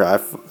with her.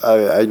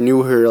 I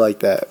knew her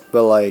like that.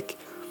 But, like,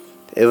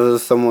 it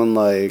was someone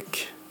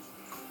like...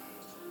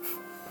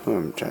 Who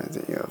am I trying to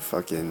think of?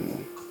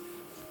 Fucking...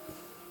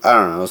 I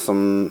don't know.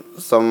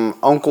 Some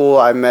uncle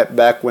I met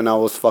back when I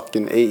was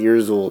fucking 8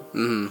 years old.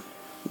 Mm-hmm.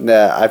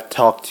 That I've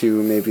talked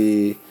to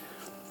maybe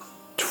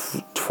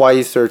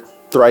twice or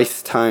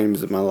thrice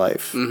times in my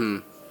life.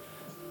 Mm-hmm.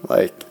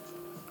 Like...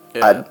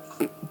 Yeah.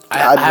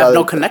 I have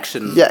no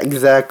connection. Yeah,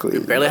 exactly. You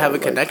barely have a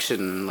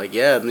connection. Like,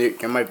 yeah,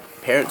 you're my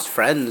parents'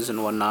 friends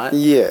and whatnot.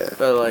 Yeah.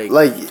 But,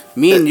 like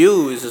me and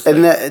you is just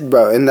and like...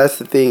 and that's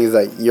the thing, is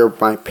like, you're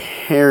my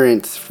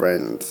parents'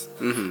 friends.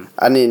 Mm-hmm.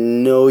 I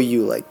didn't know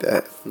you like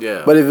that.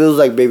 Yeah. But if it was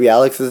like Baby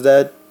Alex's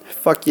dad,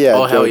 fuck yeah.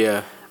 Oh, hell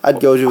yeah. I'd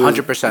go to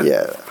 100%.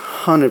 Yeah,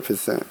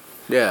 100%.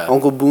 Yeah.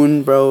 Uncle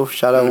Boone, bro.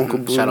 Shout out Uncle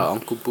Boone. Shout out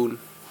Uncle Boone.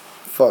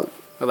 Fuck.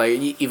 Like,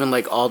 even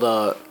like all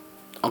the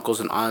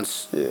uncles and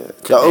aunts. Yeah.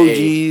 Today, the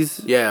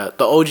OGs. Yeah,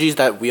 the OGs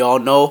that we all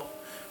know.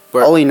 I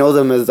only know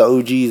them as the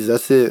OGs.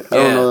 That's it. I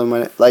don't know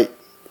them. Like,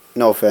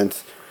 no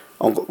offense.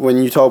 When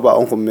you talk about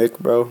Uncle Mick,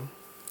 bro.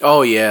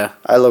 Oh, yeah.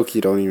 I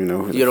low-key don't even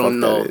know who the fuck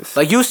that is.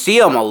 Like, you see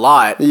him a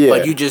lot, yeah,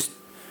 but you just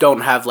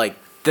don't have, like,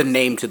 the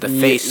name to the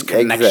face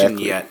connection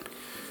yet.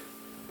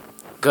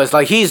 Because,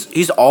 like,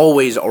 he's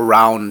always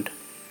around.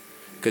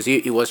 Because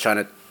he was trying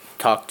to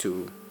talk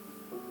to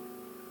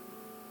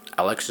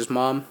Alex's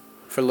mom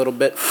for a little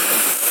bit.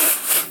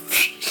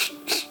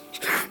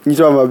 You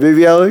talking about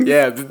Baby Alex?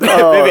 Yeah,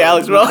 Baby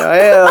Alex, bro.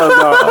 Hell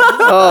no.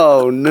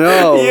 Oh,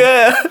 no.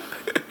 Yeah.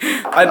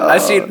 I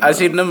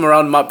seen them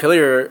around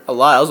Montpelier a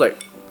lot. I was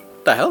like,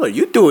 what the hell are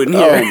you doing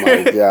here? Oh,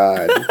 my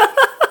God.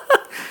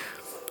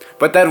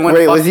 But then when...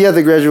 Wait, was he at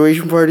the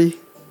graduation party?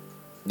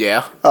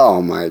 Yeah.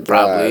 Oh, my God.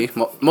 Probably.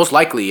 Most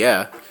likely,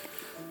 yeah.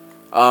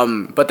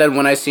 But then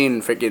when I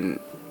seen freaking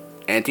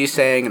Auntie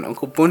Sang and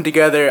Uncle Boone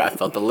together, I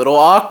felt a little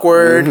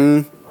awkward.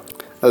 That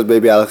was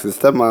Baby Alex's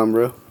stepmom,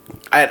 bro.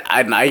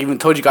 I even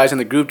told you guys in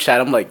the group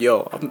chat. I'm like,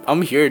 yo,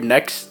 I'm here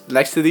next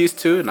to these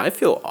two, and I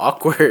feel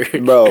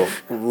awkward. Bro,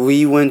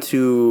 we went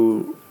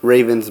to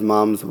Raven's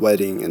mom's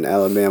wedding in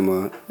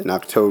Alabama in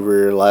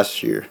October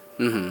last year.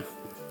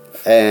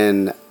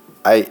 And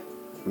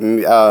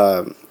me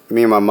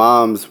and my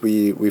mom's,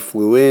 we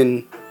flew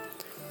in,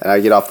 and I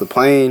get off the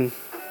plane.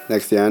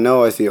 Next thing I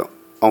know, I see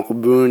Uncle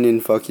Boone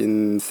and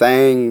fucking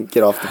Sang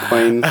get off the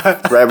plane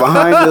right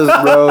behind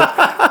us, bro.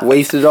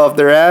 Wasted off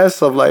their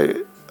ass. I'm like,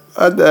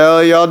 what the hell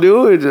are y'all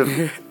doing?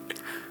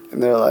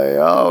 And they're like,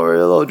 oh, we're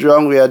a little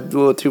drunk. We had a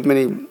little too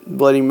many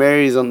Bloody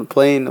Marys on the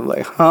plane. I'm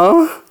like,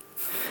 huh?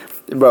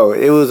 Bro,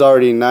 it was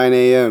already 9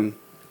 a.m.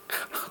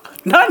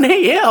 9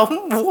 a.m.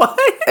 What?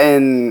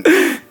 And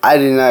I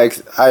did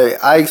not.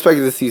 I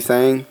expected to see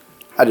Sang.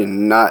 I did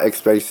not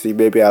expect to see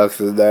Baby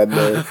Alex's dad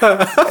there.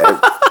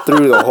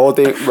 Through the whole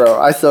thing, bro.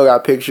 I still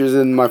got pictures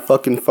in my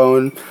fucking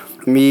phone.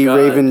 Me, God,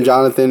 Raven,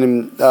 Jonathan,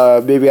 and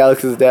Baby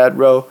Alex's dad,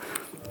 bro.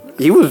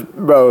 He was,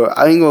 bro.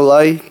 I ain't gonna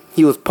lie.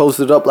 He was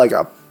posted up like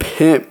a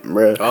pimp,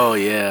 bro. Oh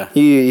yeah.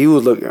 He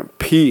was looking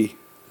P.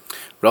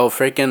 Bro,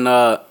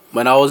 freaking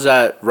when I was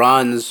at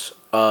Ron's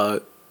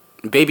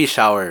baby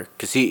shower,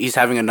 cause he's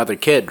having another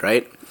kid,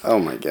 right? Oh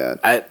my god.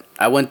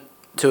 I went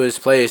to his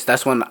place.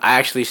 That's when I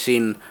actually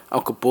seen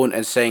Uncle Boone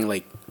and Sang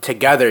like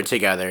together.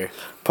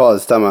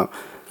 Pause. Time out.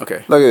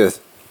 Okay. Look at this.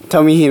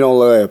 Tell me he don't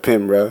look like a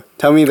pimp, bro.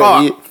 Tell me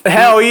that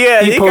hell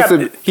yeah.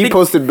 He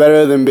posted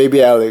better than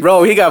Baby Alex.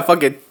 Bro, he got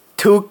fucking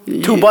two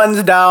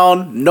buttons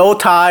down, no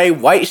tie,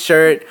 white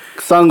shirt,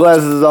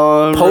 sunglasses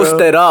on,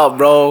 posted up,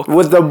 bro.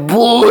 With the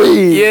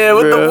boys. Yeah,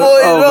 with the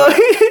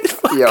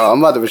boys, bro. Yo, I'm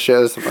about to share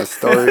this in my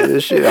story.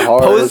 This shit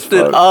hard.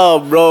 Posted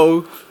up,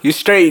 bro. You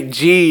straight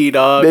G,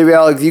 dog. Baby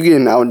Alex, you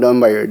getting outdone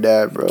by your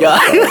dad, bro.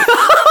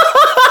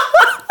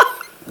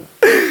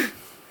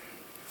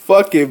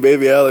 Fucking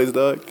Baby Alex,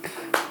 dog.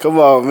 Come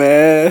on,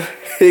 man.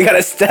 You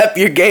gotta step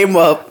your game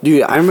up.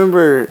 Dude, I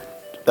remember,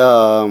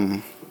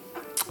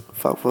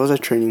 fuck, what was I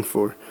training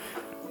for?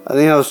 I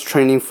think I was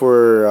training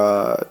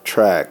for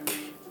track.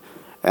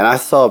 And I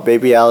saw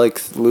Baby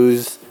Alex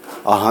lose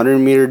a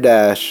 100-meter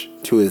dash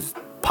to his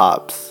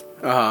pops.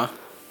 Uh-huh.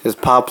 His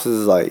pops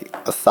is like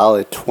a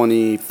solid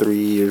 23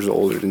 years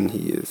older than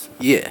he is.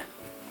 Yeah.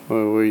 What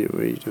are you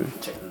doing?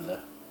 Checking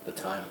the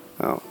time.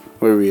 Oh,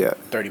 where are we at?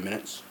 30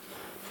 minutes.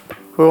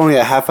 We're only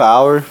at half an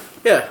hour?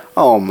 Yeah.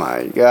 Oh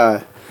my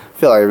god. I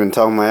feel like I've been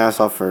talking my ass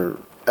off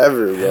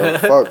forever, bro.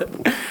 Fuck.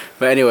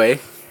 But anyway,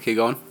 keep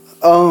going.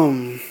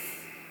 I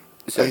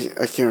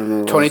can't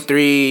remember.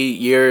 23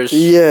 years.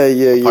 Yeah.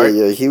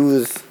 He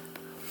was.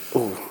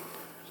 Oh,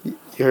 you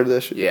heard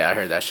that shit? Yeah, I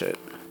heard that shit.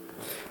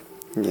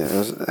 Yeah,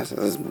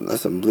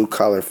 that's some blue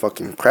collar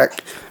fucking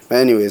crack. But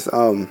anyways,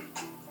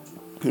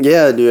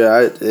 yeah,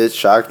 dude, it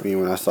shocked me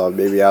when I saw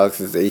Baby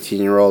Alex's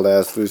 18-year-old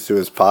ass lose to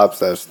his pops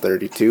that's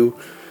 32,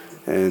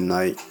 and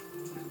like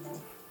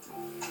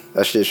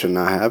that shit should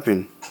not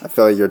happen. I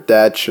feel like your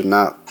dad should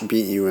not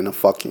beat you in a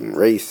fucking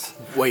race.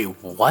 Wait,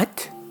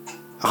 what?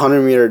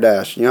 100-meter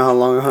dash. You know how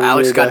long a 100-meter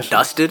Alex got dash?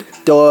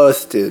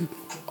 dusted.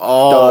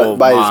 Oh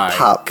by my his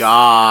pops.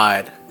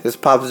 God. His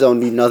pops don't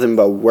do nothing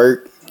but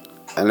work,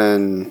 and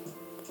then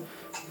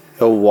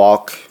he'll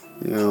walk,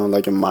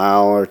 like a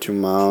mile or 2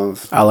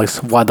 miles.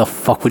 Alex, why the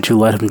fuck would you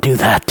let him do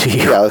that to you?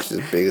 Baby Alex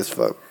is big as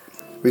fuck.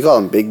 We call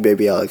him Big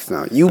Baby Alex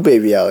now. You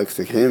Baby Alex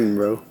to him,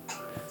 bro.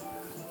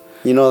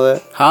 You know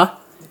that? Huh?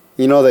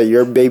 You know that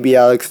you're Baby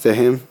Alex to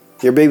him?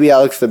 You're Baby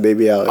Alex to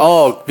Baby Alex.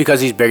 Oh,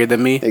 because he's bigger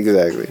than me?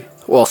 Exactly.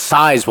 Well,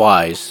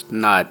 size-wise,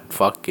 not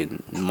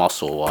fucking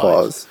muscle-wise.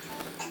 Pause.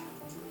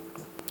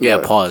 Yeah,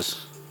 What?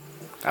 pause.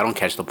 I don't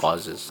catch the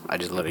pauses. I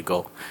just let it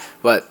go.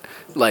 But,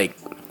 like,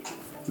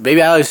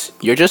 Baby Alex,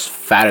 you're just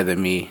fatter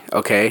than me,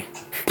 okay?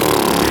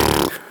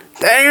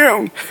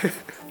 Damn!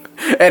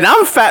 And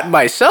I'm fat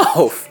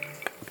myself.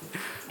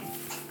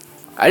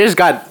 I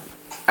got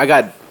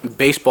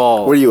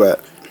baseball. Where you at?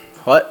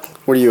 What?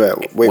 Where you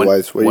at?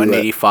 Weight-wise, where you at?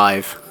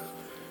 185.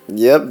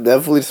 Yep,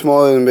 definitely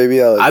smaller than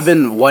Baby Alex. I've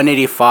been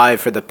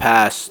 185 for the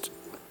past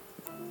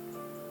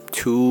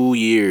 2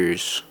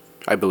 years,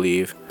 I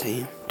believe.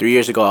 Damn. 3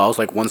 years ago, I was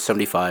like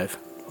 175.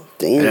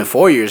 Damn. And then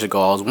 4 years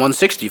ago, I was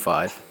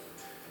 165.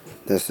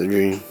 That's the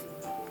dream.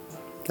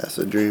 That's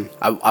the dream.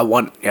 I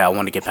want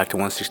to get back to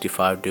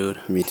 165, dude.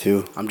 Me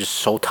too. I'm just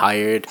so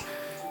tired.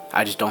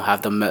 I just don't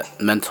have the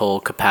mental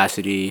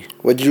capacity.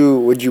 Would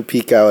you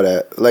peak out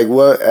at? Like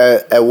what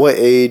at what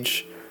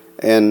age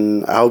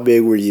and how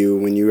big were you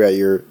when you were at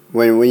your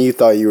when you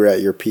thought you were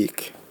at your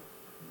peak?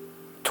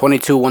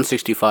 22,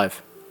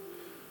 165.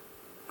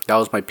 That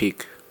was my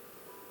peak.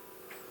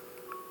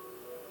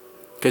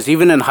 Cuz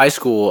even in high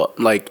school,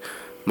 like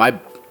my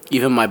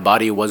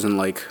body wasn't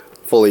like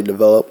Fully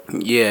developed.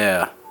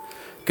 Yeah.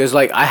 Cuz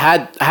like I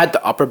had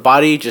the upper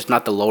body, just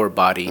not the lower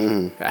body.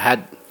 Mm-hmm. I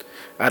had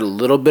a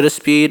little bit of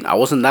speed. I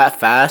wasn't that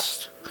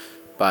fast,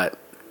 but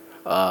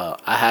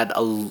I had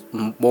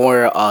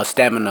more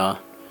stamina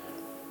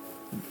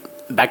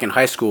back in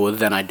high school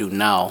than I do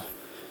now.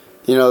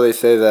 You know, they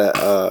say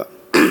that,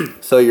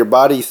 so your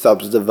body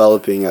stops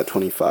developing at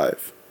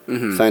 25,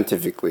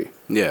 scientifically.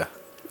 Yeah.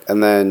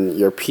 And then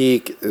your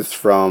peak is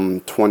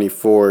from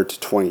 24 to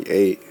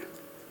 28.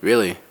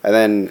 Really? And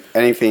then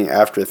anything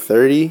after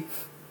 30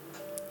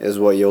 is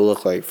what you'll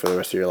look like for the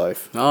rest of your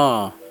life.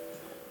 Oh.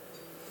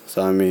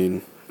 So, I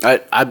mean, I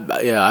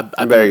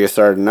better get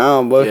started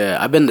now, but yeah,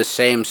 I've been the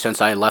same since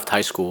I left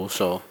high school.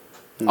 So,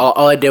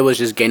 all I did was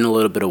just gain a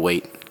little bit of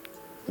weight.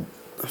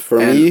 for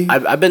And me,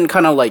 I've been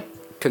kind of like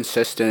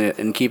consistent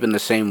in keeping the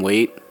same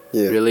weight.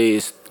 Yeah. Really,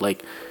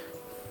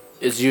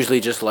 it's usually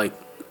just like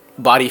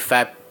body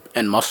fat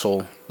and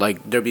muscle.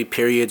 Like there'll be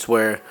periods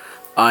where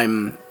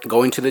I'm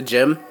going to the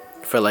gym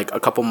for like a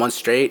couple months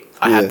straight.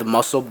 I Yeah. have the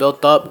muscle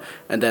built up,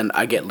 and then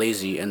I get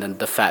lazy, and then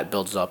the fat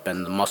builds up,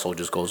 and the muscle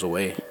just goes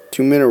away.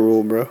 2-minute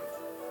rule, bro.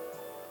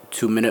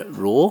 2-minute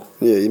rule?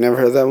 Yeah, you never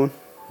heard that one?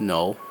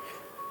 No.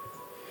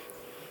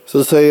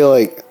 So say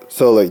like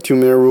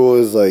 2-minute rule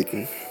is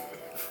like,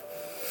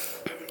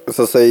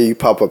 so say you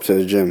pop up to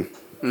the gym,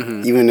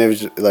 even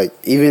if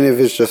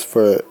it's just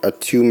for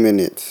 2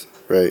 minutes,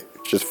 right?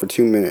 Just for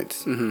 2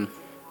 minutes, you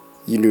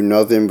do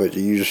nothing but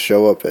you just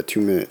show up at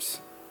 2 minutes.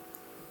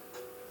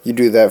 You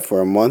do that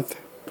for a month,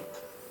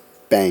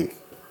 bang,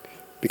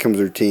 becomes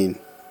routine.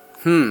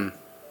 So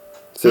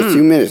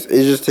 2 minutes.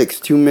 It just takes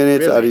 2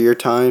 minutes out of Really? your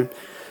time.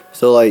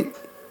 So like,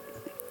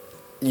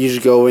 you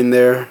just go in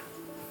there,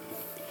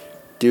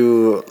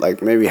 do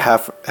like maybe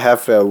half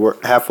a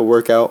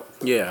workout,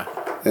 Yeah.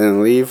 and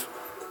then leave.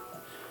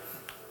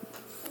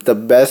 The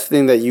best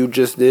thing that you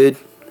just did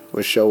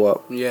was show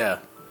up. Yeah.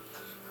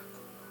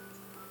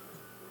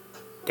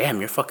 Damn,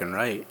 you're fucking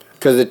right.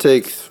 Because it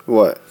takes,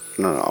 what,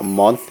 no, a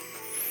month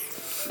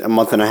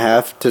and a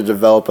half to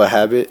develop a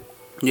habit.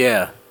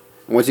 Yeah.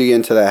 Once you get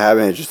into that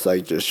habit, it's just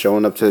like just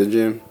showing up to the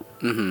gym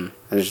and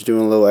just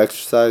doing a little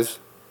exercise,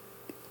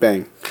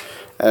 bang.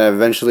 And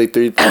eventually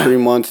 3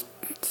 months,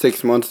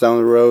 6 months down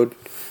the road,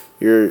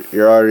 you're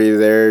already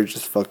there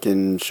just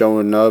fucking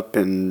showing up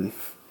and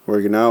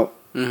working out.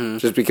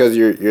 Just because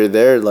you're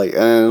there, like,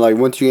 and like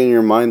once you get in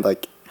your mind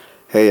like,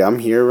 hey, I'm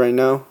here right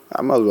now,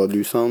 I might as well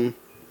do something.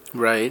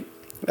 Right.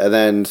 And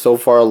then so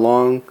far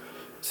along,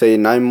 say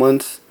 9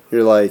 months,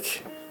 you're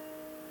like,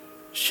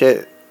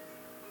 shit,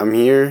 I'm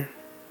here.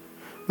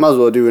 Might as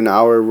well do an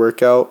hour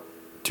workout,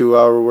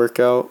 2-hour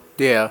workout,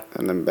 Yeah.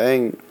 and then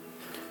bang.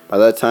 By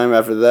that time,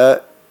 after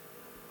that,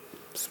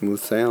 smooth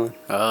sailing.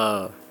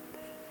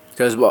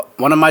 Because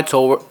one of my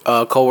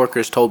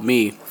coworkers told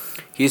me,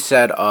 he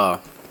said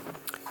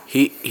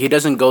he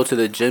doesn't go to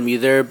the gym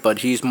either, but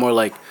he's more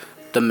like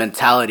the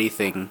mentality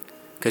thing.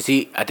 Because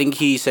I think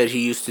he said he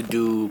used to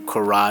do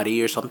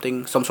karate or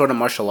something, some sort of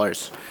martial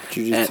arts.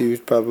 Jiu-jitsu,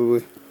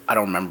 probably. I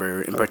don't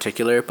remember in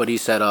particular, but he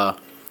said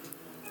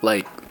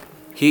like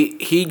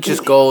he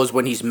just goes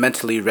when he's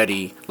mentally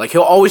ready. Like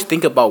he'll always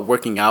think about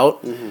working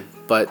out,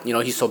 but you know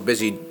he's so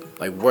busy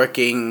like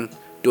working,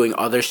 doing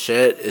other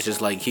shit. It's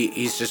just like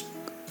he's just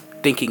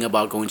thinking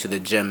about going to the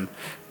gym,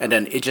 and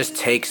then it just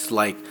takes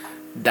like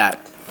that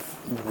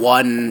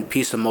one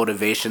piece of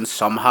motivation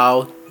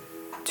somehow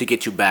to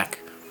get you back.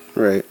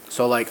 Right.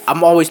 So like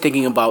I'm always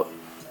thinking about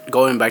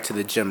going back to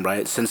the gym,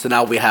 right? Since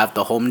now we have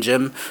the home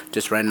gym,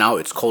 just right now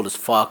it's cold as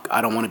fuck.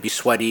 I don't want to be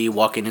sweaty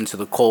walking into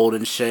the cold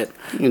and shit.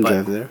 You can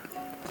drive there.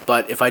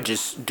 But if I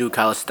just do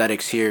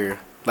calisthenics here,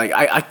 like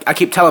I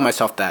keep telling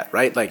myself that,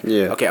 right? Like,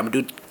 Yeah. okay, I'm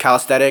gonna do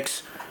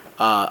calisthenics.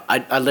 I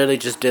literally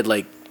just did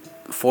like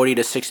 40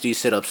 to 60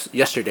 sit-ups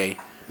yesterday,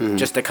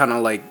 just to kind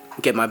of like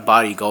get my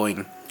body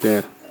going.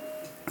 Yeah.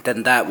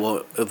 Then that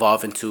will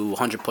evolve into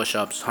 100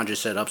 push-ups, 100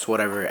 sit-ups,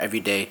 whatever,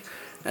 every day.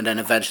 And then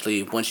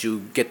eventually, once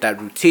you get that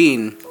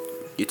routine,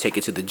 you take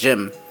it to the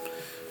gym.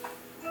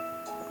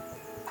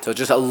 So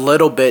just a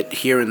little bit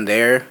here and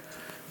there,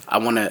 I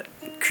want to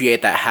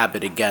create that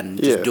habit again,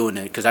 just doing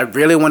it. Because I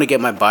really want to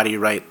get my body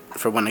right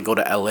for when I go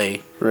to LA.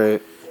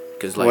 Right.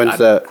 Cause like When's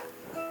that?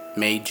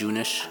 May,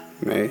 June-ish.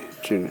 May,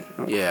 June.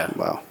 Oh, Yeah.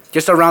 Wow.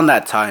 Just around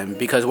that time.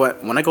 Because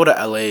when I go to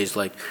LA, it's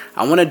like,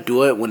 I want to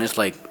do it when it's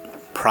like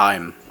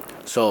prime.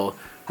 So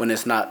when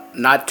it's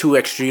not too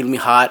extremely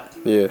hot,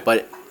 Yeah.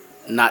 but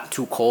not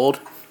too cold,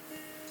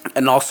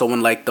 and also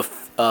when like the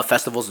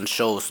festivals and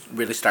shows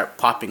really start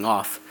popping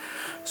off.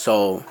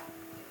 So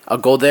I'll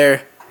go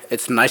there.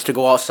 It's nice to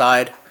go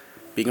outside,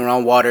 being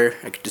around water.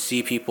 I get to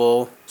see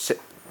people.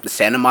 The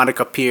Santa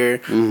Monica Pier,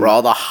 where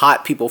all the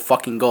hot people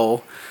fucking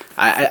go.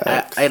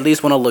 I at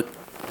least want to look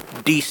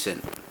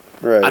decent.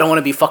 Right. I don't want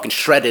to be fucking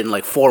shredded in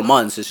like 4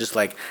 months. It's just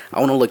like I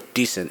want to look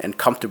decent and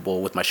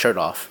comfortable with my shirt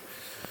off.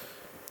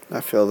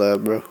 I feel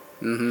that, bro.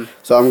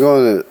 So I'm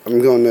going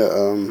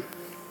to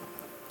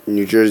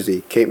New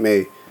Jersey, Cape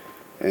May,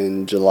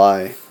 in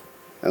July,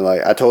 and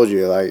like I told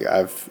you, like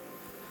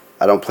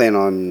I don't plan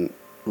on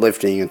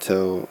lifting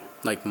until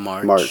Like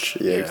March. March.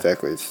 Yeah,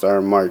 exactly. It's start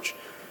of March,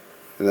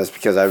 and that's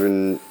because I've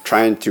been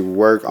trying to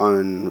work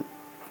on,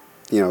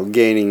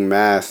 gaining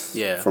mass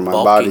for my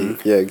bulking.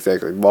 body. Yeah,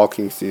 exactly.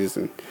 Bulking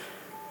season.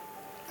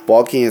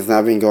 Bulking has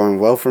not been going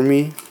well for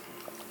me.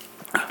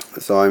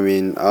 So I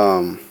mean,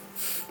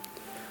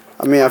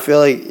 I mean, I feel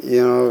like,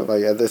 you know,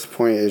 like at this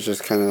point, it's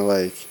just kind of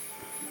like,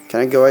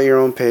 kind of go at your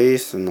own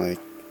pace and like,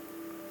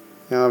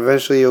 you know,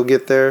 eventually you'll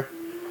get there.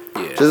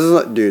 Yeah.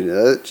 Just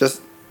dude,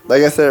 just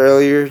like I said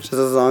earlier, just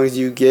as long as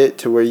you get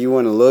to where you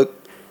want to look,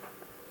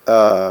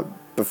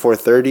 before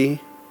 30,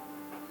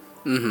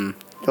 you'll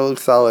look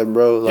solid,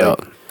 bro. Like, Yo,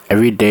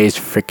 every day's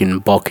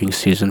freaking bulking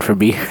season for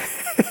me.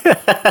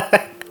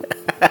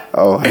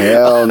 oh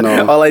hell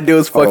no! All I do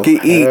is fucking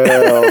eat.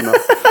 Hell no!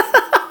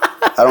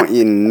 I don't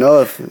eat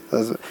enough,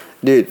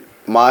 dude.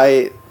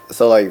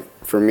 So like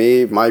for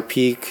me, my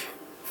peak,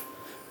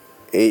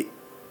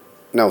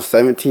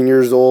 17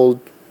 years old,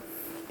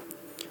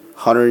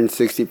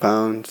 160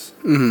 pounds.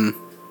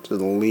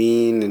 Just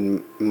lean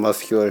and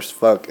muscular as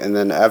fuck. And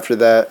then after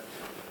that,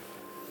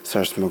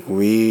 started smoking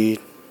weed.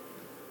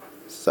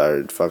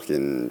 Started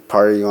fucking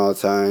partying all the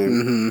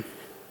time.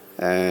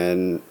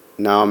 And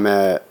now I'm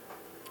at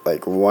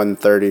like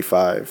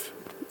 135.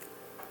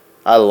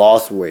 I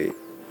lost weight.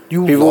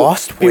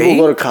 Lost weight?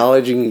 People go to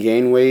college and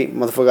gain weight.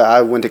 Motherfucker,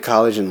 I went to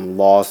college and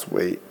lost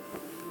weight.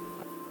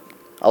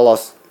 I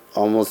lost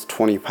almost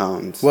 20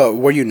 pounds. Well,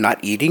 were you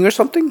not eating or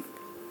something?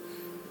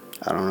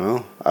 I don't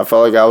know. I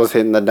felt like I was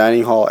hitting the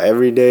dining hall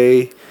every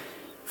day.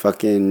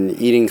 Fucking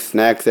eating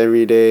snacks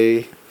every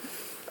day.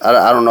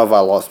 I don't know if I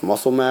lost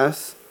muscle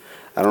mass.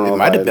 I don't know. It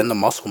might have been the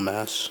muscle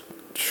mass.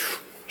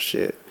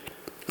 Shit.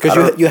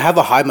 Because you have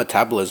a high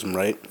metabolism,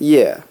 right?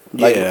 Yeah.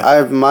 Like, Yeah. I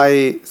have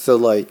the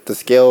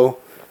scale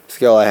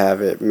I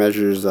have, it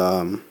measures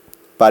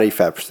body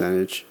fat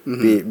percentage,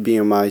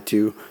 BMI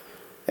too.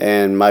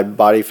 And my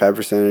body fat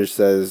percentage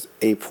says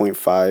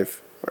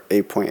 8.5 or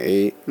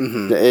 8.8.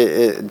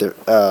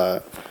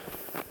 It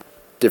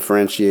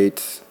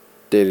differentiates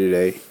day to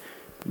day.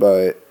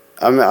 But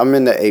I'm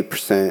in the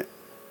 8%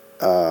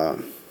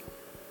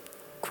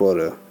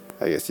 quota,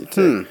 I guess you'd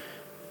say.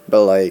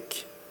 But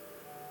like,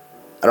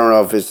 I don't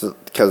know if it's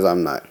because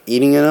I'm not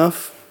eating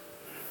enough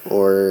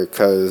or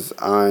because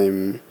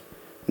I'm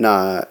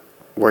not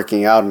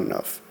working out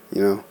enough,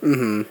 you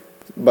know?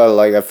 But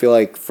like, I feel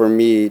like for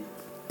me,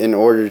 in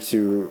order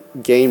to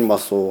gain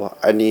muscle,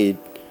 I need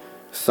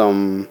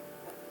some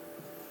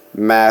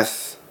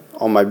mass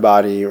on my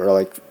body or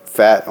like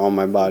fat on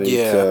my body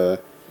to,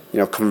 you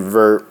know,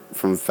 convert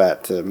from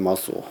fat to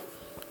muscle.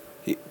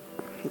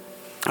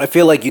 I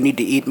feel like you need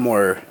to eat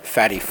more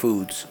fatty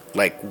foods,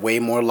 like way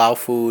more Lao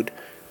food,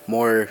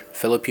 more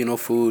Filipino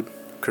food,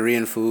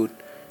 Korean food,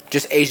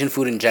 just Asian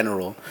food in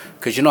general.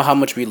 Because you know how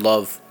much we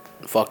love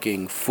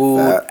fucking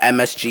food,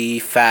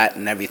 MSG, fat,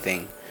 and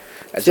everything.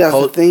 That's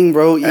the thing,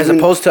 bro. As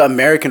opposed to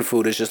American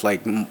food, it's just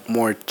like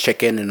more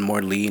chicken and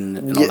more lean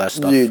and all that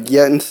stuff. Dude,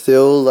 yet and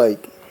still,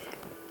 like,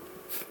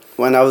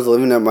 when I was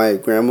living at my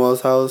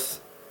grandma's house,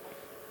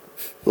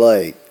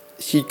 like,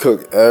 she'd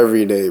cook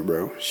every day,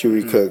 bro. She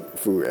would cook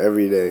food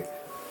every day.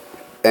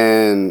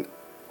 And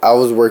I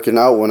was working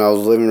out when I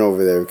was living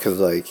over there because,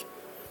 like,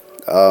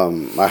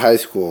 my high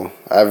school,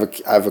 I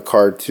have a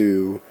card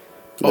to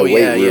the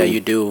weight room. Yeah,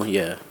 you do,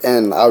 yeah.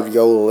 And I would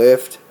go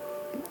lift,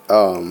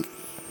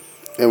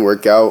 and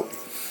work out,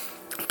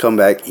 come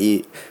back,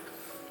 eat.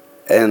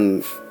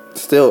 And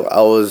still,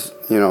 I was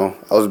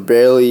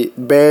barely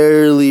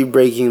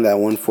breaking that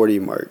 140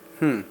 mark.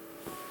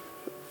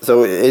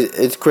 So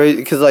it's crazy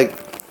because, like,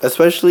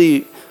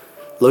 especially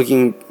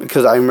looking,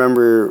 because I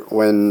remember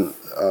when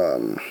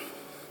I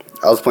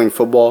was playing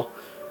football,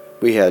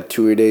 we had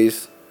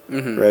 2-a-days,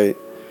 right?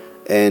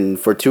 And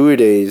for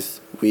 2-a-days,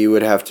 we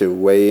would have to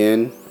weigh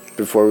in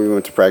before we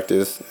went to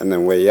practice and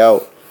then weigh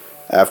out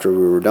after we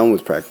were done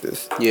with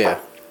practice. Yeah.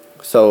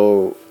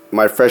 So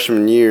my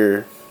freshman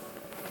year,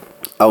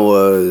 I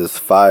was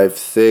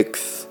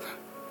 5'6",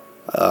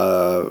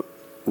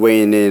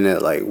 weighing in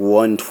at like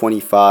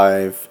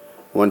 125,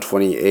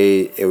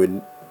 128. It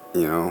would,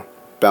 you know,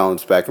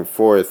 bounce back and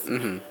forth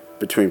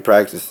between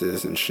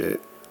practices and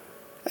shit.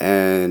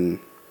 And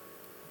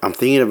I'm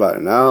thinking about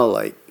it now,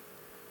 like,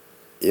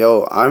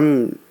 yo,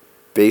 I'm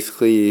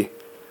basically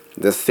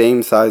the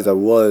same size I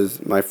was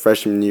my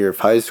freshman year of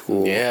high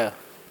school. Yeah.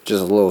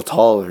 Just a little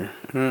taller.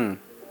 And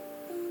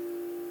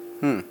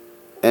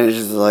it's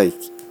just like,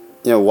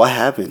 you know, what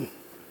happened?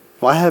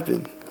 What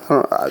happened?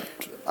 I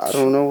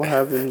don't know what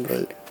happened,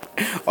 but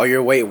All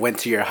your weight went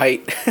to your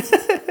height.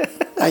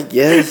 I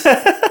guess.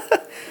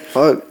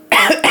 Fuck.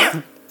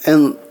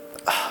 And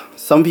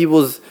some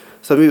people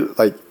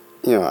like,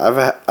 you know,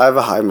 I have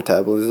a high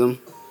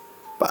metabolism,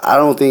 but I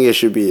don't think it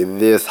should be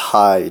this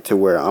high to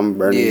where I'm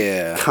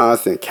burning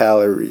constant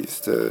calories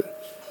to.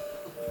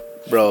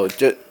 Bro,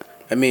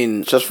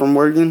 just from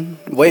working.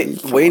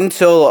 Wait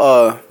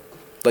until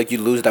like you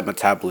lose that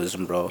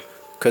metabolism, bro.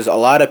 Because a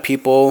lot of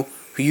people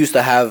who used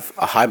to have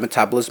a high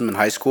metabolism in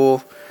high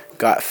school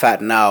got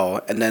fat now,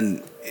 and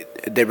then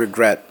they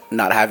regret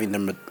not having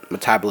their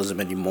metabolism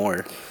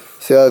anymore.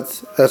 See,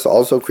 that's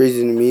also crazy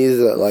to me is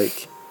that,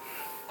 like,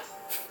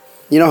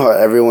 you know how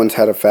everyone's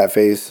had a fat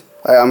phase?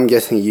 I'm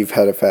guessing you've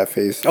had a fat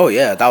phase. Oh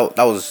yeah, that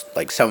was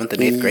like 7th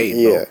and 8th grade.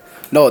 Yeah. Bro.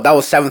 No, that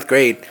was 7th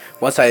grade.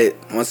 Once I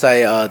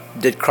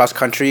did cross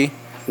country,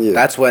 Yeah.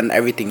 That's when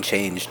everything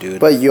changed, dude.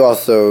 But you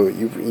also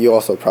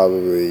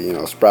probably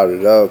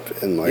sprouted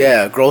up and like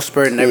yeah, growth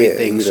spurt and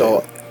everything. Yeah.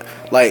 So,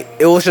 like,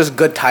 it was just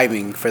good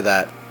timing for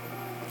that.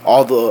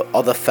 All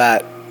the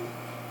fat.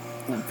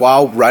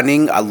 While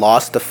running, I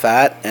lost the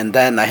fat, and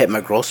then I hit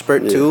my growth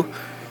spurt too.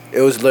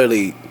 It was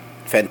literally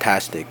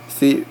fantastic.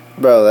 See,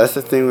 bro, that's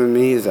the thing with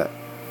me is that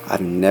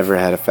I've never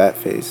had a fat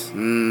face.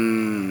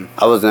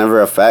 I was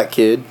never a fat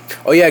kid.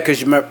 Oh yeah,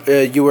 because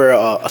you were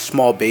a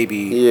small baby.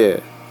 Yeah,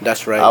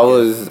 that's right. I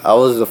was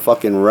the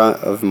fucking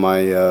runt of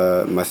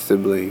my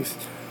siblings,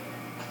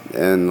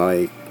 and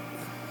like,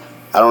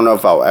 I don't know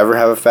if I'll ever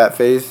have a fat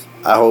face.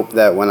 I hope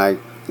that when I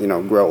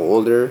grow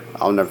older,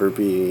 I'll never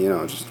be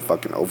just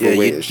fucking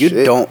overweight as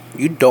shit.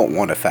 You don't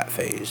want a fat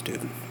face,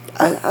 dude.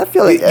 I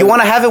feel like you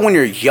want to have it when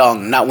you're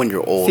young, not when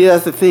you're old. See,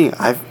 that's the thing.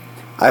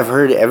 I've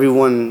heard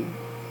everyone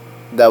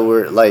that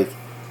were like,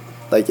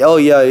 oh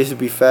yeah, I used to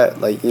be fat,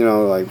 like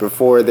like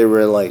before they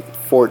were like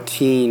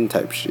 14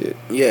 type shit.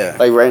 Yeah.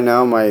 Like right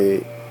now,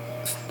 my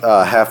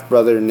half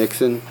brother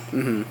Nixon,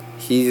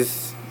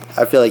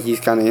 I feel like he's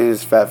kind of in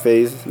his fat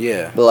phase.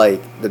 Yeah. But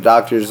like the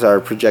doctors are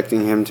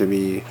projecting him to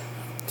be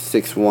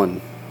 6'1".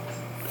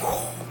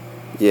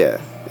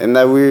 Yeah. Isn't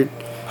that weird?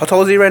 How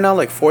tall is he right now?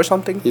 Like 4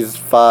 something? He's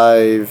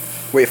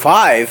 5. Wait,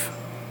 5?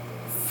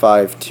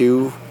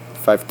 5'2",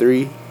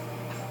 5'3".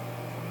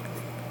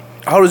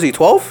 How old is he?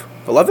 12?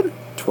 11?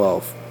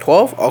 12.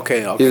 12?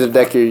 Okay. He's a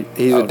decade.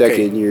 He's a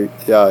decade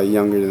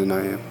younger than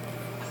I am.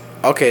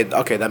 Okay,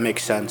 that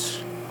makes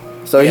sense.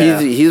 So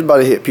he's about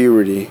to hit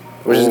puberty,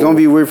 which is gonna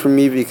be weird for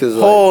me because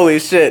like, holy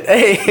shit!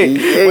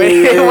 Hey,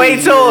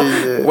 wait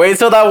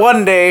till that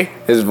one day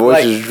his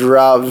voice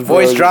drops.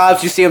 Voice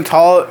drops. You see him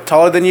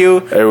taller than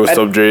you. Hey, what's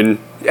up, Jaden?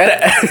 And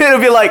it'll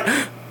be like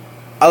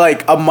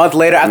a month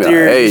later after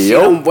you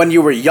seen him when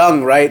you were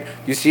young, right?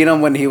 You seen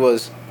him when he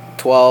was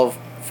 12,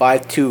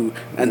 5'2",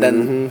 and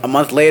then a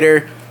month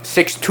later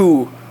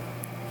 6'2".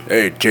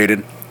 Hey,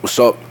 Jaden, what's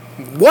up?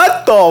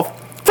 What the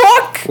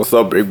fuck? What's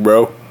up, big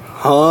bro?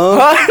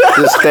 Huh?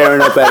 Just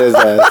staring up at his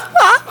ass.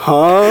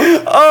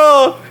 Huh?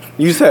 Oh,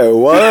 you said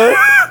what?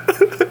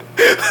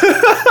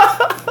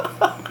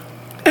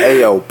 Hey,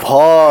 yo,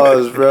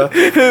 pause, bro.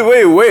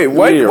 Wait.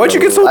 Why'd you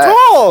get so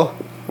tall?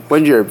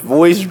 When'd your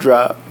voice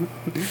drop?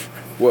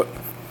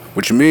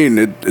 What you mean?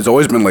 It's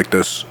always been like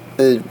this.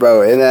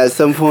 Bro, and at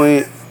some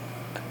point,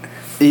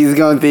 he's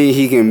gonna think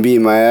he can beat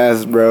my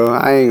ass, bro.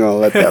 I ain't gonna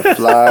let that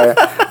fly.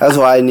 That's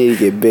why I need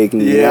to get big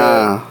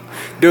now.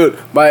 Dude,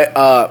 my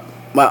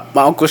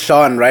Uncle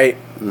Sean, right?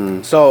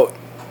 So,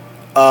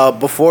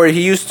 before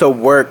he used to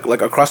work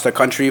like across the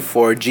country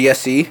for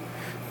GSE.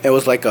 It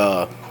was like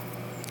a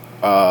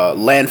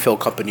landfill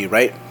company,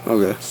 right?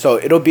 Okay. So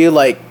it'll be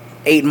like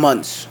 8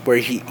 months where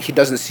he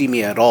doesn't see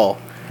me at all.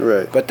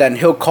 Right. But then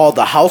he'll call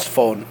the house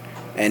phone,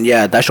 and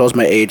yeah, that shows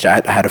my age. I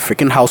had a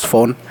freaking house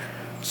phone.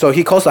 So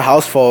he calls the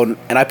house phone,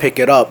 and I pick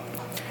it up,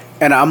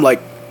 and I'm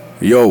like,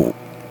 "Yo,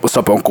 what's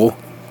up, Uncle?"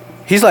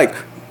 He's like,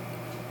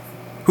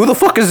 "Who the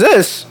fuck is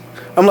this?"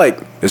 I'm like,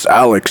 "It's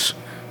Alex,"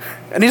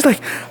 and he's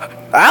like,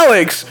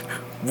 "Alex,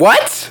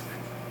 what?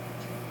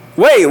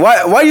 Wait,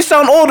 why you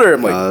sound older?"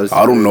 I'm like,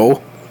 "I don't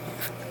know."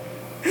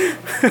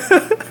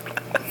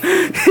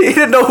 He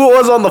didn't know who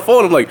was on the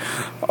phone. I'm like,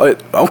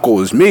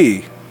 "Uncle, it's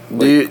me."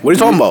 What are you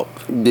talking about?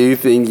 Do you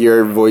think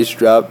your voice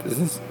dropped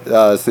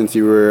since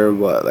you were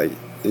like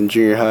in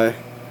junior high?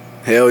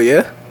 Hell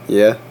yeah.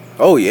 Yeah.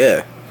 Oh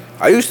yeah.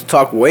 I used to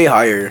talk way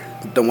higher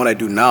than what I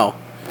do now.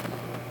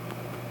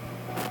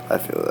 I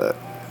feel that.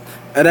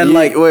 And then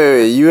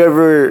wait, you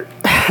ever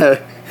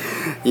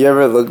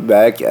look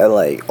back at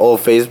like old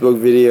Facebook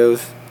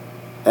videos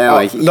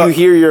and you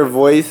hear your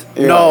voice?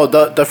 No,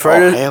 like, the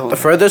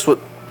furthest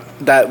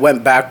that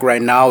went back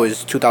right now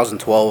is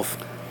 2012.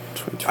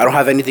 I don't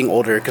have anything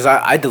older because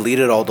I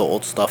deleted all the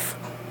old stuff.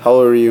 How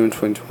old were you in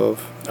 2012?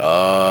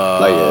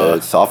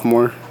 Like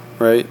sophomore,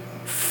 right?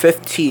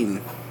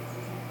 15.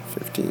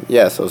 15.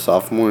 Yeah, so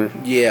sophomore.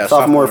 Yeah,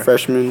 sophomore,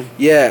 freshman.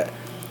 Yeah.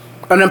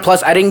 And then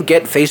plus, I didn't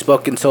get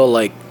Facebook until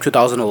like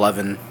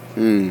 2011.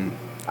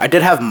 I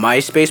did have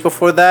MySpace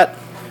before that,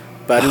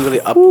 but I didn't really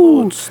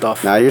upload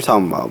stuff. Now you're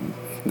talking about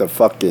the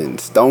fucking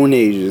Stone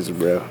Ages,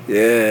 bro.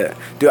 Yeah.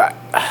 Dude,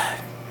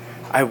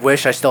 I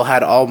wish I still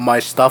had all my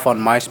stuff on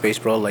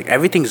MySpace, bro. Like,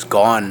 everything's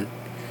gone.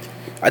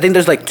 I think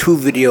there's like 2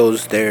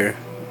 videos there.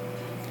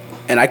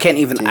 And I can't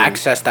even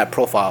access that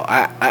profile.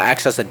 I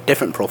access a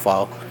different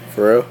profile.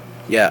 For real?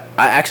 Yeah.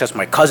 I access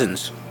my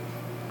cousin's.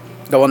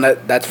 The one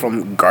that's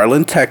from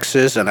Garland,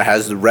 Texas, and it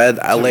has the red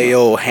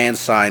LAO hand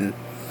sign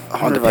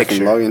on the picture. I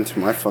can log into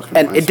my fucking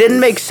and MySpace. It didn't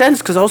make sense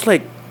because I was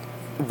like,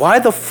 why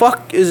the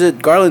fuck is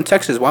it Garland,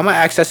 Texas? Why am I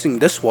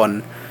accessing this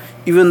one?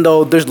 Even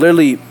though there's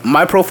literally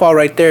my profile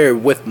right there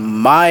with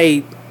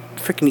my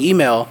freaking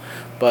email,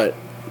 but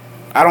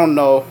I don't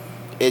know.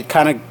 It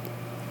kind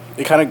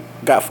of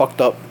got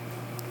fucked up.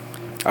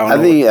 I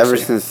think ever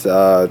since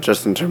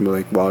Justin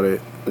Timberlake bought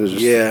it, it was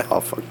just all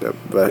fucked up.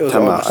 But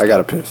time out, I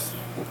gotta piss.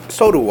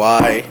 So do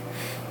I.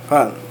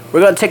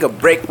 We're gonna take a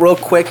break real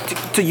quick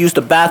to use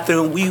the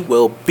bathroom. We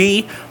will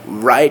be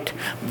right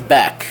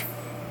back.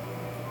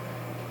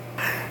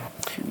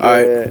 All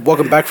right,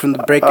 welcome back from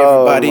the break,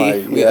 Oh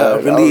everybody. my We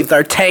God. relieved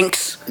our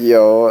tanks.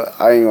 Yo,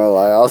 I ain't gonna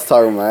lie. I was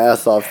talking my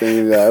ass off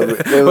thinking that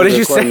it What was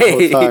did you recording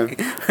say? the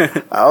whole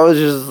time. I was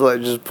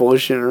just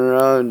bullshitting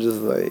around,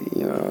 just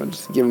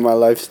just giving my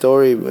life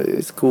story, but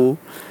it's cool.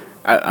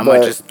 I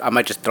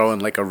might just throw in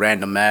like a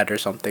random ad or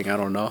something. I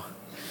don't know.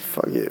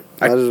 Fuck it,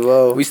 might as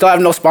well. We still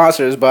have no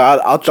sponsors, but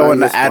I'll throw Trying in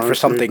to an get ad for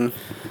sponsored. something.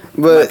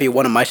 But Might be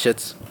one of my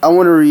shits. I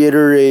want to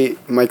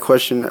reiterate my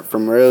question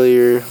from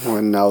earlier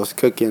when I was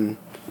cooking.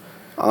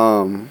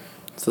 So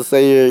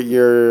say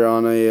you're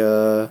on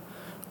a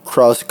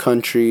cross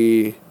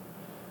country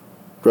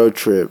road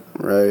trip,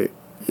 right?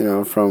 You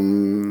know,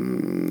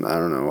 from I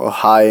don't know,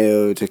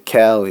 Ohio to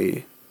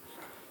Cali.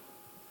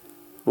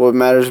 What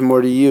matters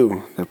more to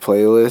you, the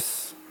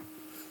playlist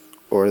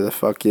or the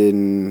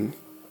fucking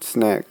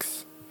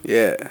snacks?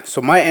 Yeah.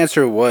 So my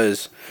answer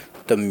was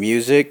the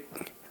music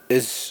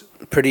is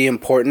pretty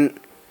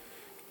important.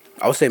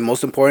 I would say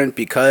most important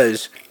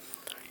because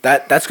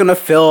that's gonna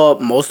fill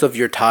up most of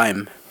your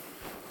time,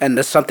 and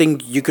that's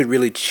something you could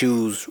really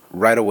choose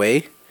right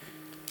away.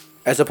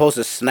 As opposed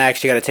to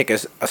snacks, you gotta take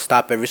a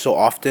stop every so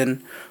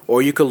often,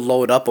 or you could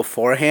load up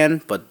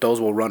beforehand, but those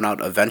will run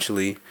out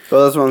eventually.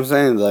 Well, that's what I'm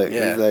saying. Like,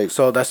 Yeah. like,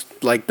 So that's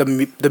like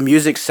the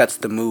music sets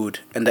the mood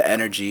and the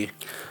energy.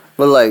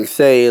 but like,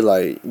 say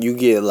like you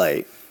get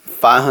like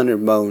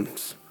 500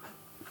 bones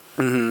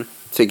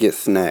to get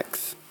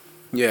snacks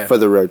Yeah. for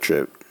the road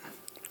trip,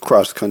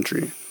 cross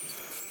country.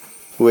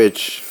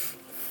 Which,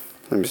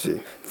 let me see,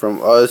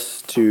 from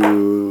us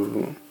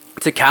to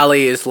To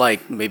Cali is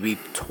like maybe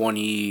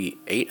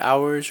 28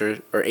 hours or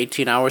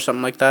 18 hours,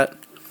 something like that.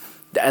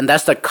 And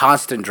that's the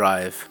constant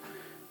drive.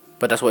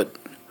 But that's what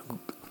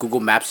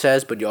Google Maps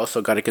says, but you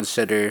also got to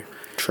consider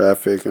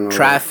traffic and all that.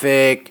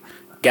 traffic,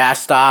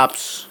 gas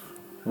stops,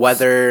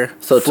 weather.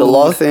 So to food.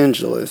 Los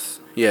Angeles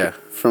Yeah.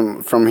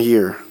 from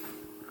here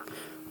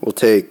will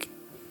take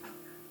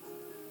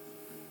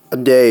a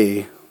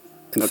day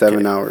and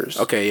 7 hours.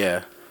 Okay,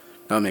 yeah.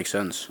 That makes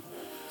sense.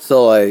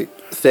 So like,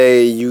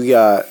 say you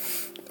got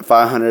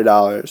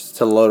 $500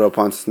 to load up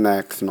on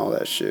snacks and all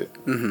that shit.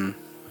 You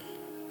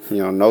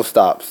know, no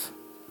stops.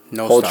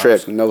 No Whole stops.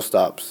 trip, no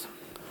stops.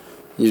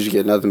 You just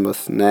get nothing but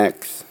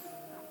snacks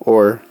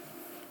or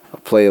a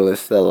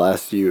playlist that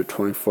lasts you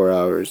 24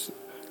 hours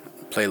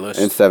Playlist.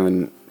 and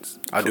 7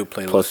 I do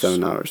playlists. plus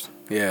 7 hours.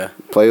 Yeah.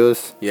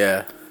 Playlist,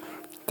 Yeah.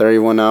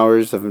 31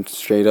 hours of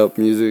straight up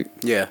music.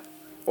 Yeah.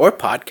 Or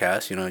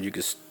podcasts, you know, you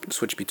can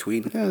switch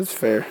between. Yeah, that's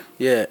fair.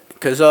 Yeah.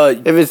 Because,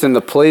 If it's in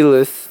the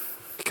playlist,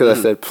 because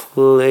I said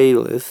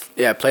playlist.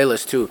 yeah,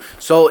 playlist too.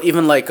 So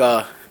even like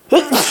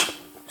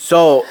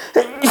so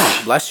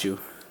bless you.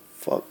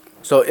 Fuck.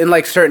 So in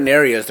like certain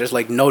areas there's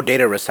like no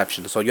data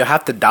reception. So you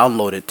have to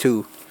download it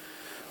too.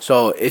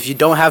 So if you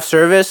don't have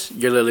service,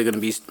 you're literally going to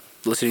be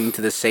listening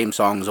to the same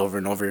songs over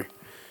and over.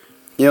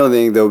 You don't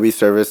think there'll be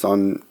service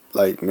on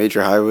like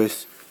major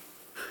highways?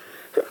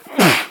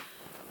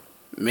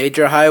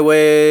 Major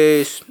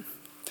highways.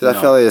 Because No.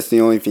 I feel like it's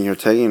the only thing you're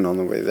taking on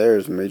the way there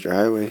is a major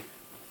highway.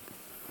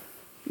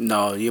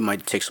 No, you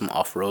might take some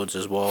off roads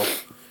as well.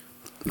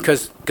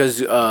 Because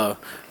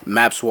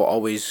maps will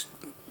always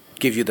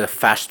give you the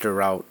faster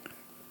route.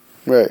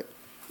 Right.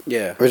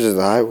 Yeah. Which is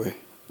the highway.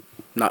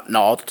 Not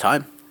all the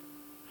time.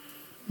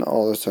 Not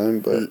all the time,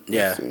 but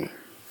Yeah. let's see.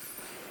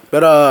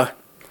 But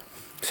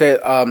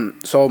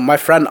so my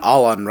friend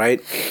Alan,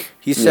 right?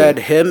 He said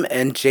him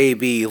and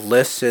JB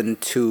listened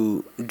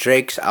to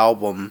Drake's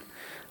album.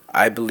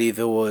 I believe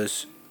it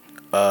was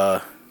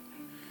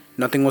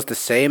Nothing Was the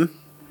Same.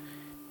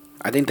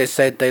 I think they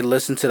said they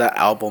listened to that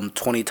album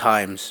 20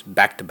 times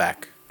back to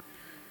back.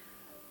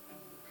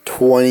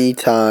 20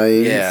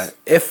 times. Yeah.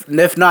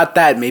 If not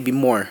that, maybe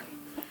more.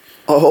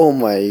 Oh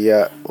my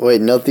god.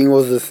 Wait, nothing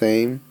was the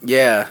same?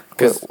 Yeah,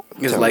 because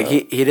Wait, like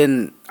he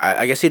didn't.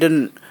 I guess he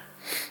didn't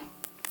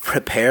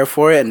prepare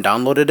for it and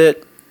downloaded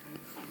it.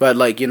 But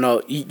like you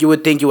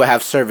would think you would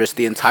have service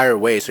the entire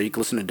way so you could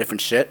listen to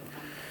different shit.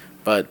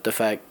 But the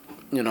fact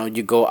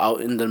you go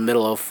out in the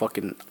middle of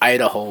fucking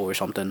Idaho or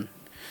something,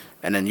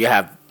 and then you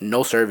have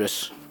no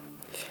service.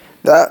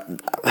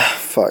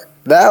 Fuck.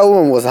 That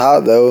album was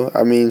hot though.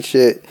 I mean,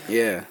 shit.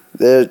 Yeah.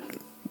 That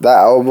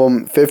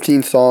album,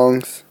 15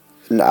 songs,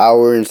 an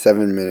hour and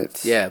 7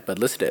 minutes. Yeah, but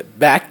listen to it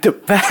back to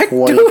back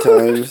 20 dude.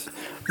 times.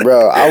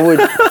 Bro, I would.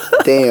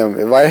 Damn,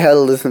 if I had to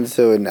listen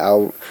to an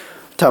album.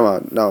 Time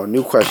out. No,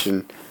 new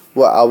question.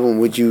 What album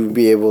would you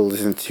be able to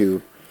listen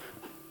to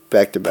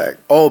back to back?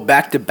 Oh,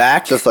 back to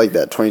back. Just like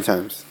that, 20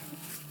 times.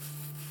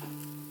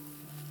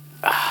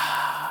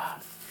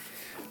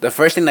 The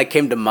first thing that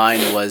came to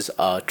mind was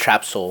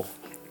Trap Soul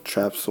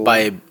Trap Soul?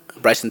 by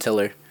Bryson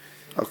Tiller.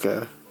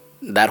 Okay.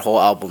 That whole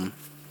album.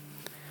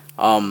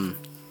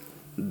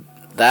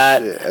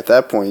 That Shit, at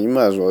that point, you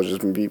might as well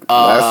just be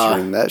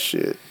mastering that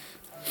shit.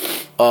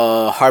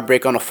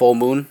 Heartbreak on a Full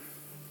Moon,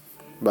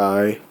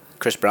 Bye.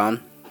 Chris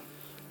Brown.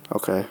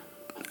 Okay.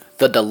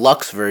 The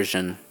deluxe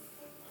version.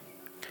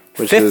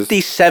 Which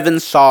 57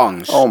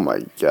 songs. Oh my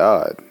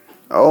god.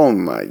 Oh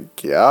my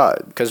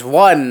god. Because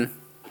one,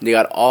 You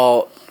got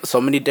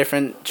so many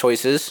different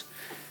choices.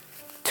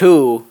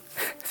 2,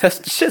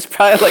 that shit's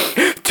probably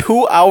like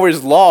 2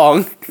 hours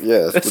long.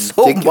 Yes, It's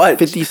so much.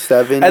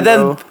 57. And then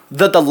bro.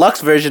 the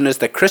deluxe version is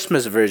the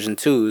Christmas version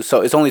too.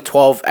 So it's only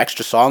 12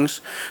 extra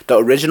songs. The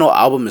original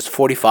album is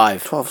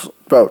 45.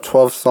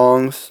 12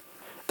 songs.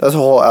 That's a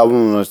whole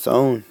album on its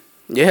own.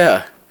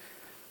 Yeah.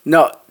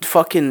 No,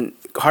 fucking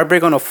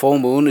Heartbreak on a Full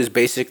Moon is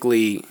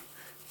basically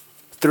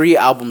 3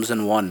 albums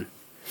in one.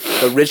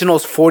 The original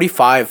is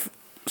 45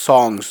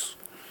 songs.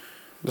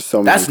 There's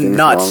so many That's things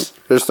nuts. wrong.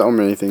 There's so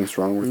many things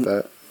wrong with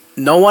that.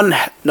 No one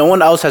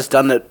else has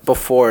done it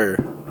before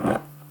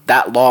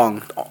that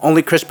long.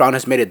 Only Chris Brown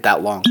has made it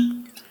that long.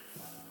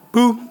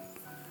 Boo.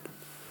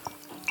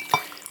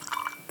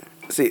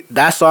 See,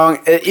 that song,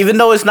 even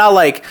though it's not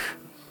like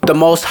the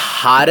most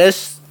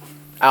hottest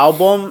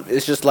album,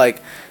 it's just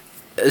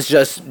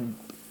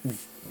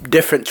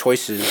different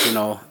choices, you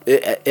know.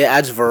 It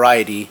adds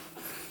variety.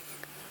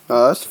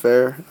 Oh, that's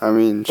fair. I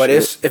mean, But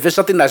shit. if it's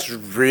something that's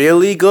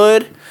really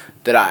good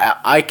that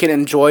I can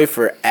enjoy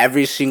for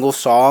every single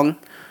song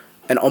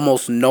and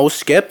almost no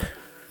skip,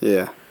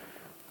 Yeah.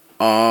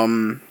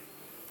 it'll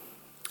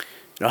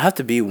have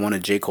to be one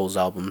of J. Cole's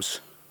albums.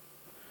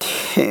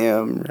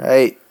 Damn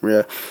right.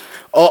 Yeah.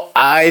 Oh,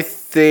 I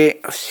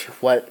think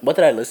what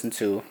did I listen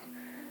to?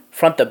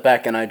 Front to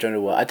Back and I Joined It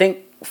Well. I think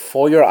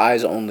For Your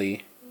Eyes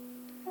Only.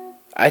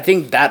 I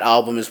think that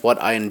album is what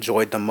I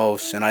enjoyed the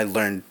most, and I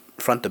learned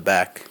front to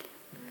back.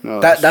 No,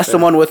 That's the fair.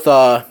 one with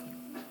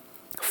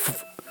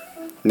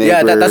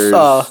Neighbors, yeah,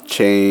 that's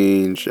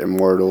Change,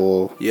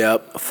 Immortal.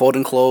 yep,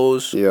 Folding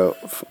Clothes. Yo,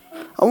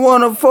 I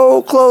wanna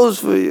fold clothes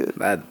for you.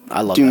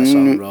 I love that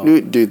song, bro.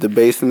 Dude, the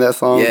bass in that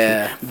song.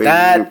 Yeah,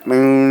 that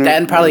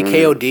and probably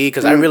KOD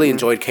because I really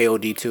enjoyed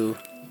KOD too.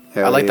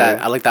 Hell I like yeah.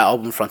 that. I like that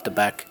album front to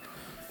back.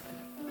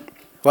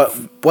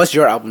 What's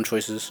your album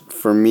choices?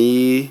 For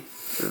me,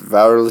 if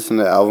I were to listen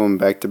to the album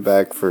back to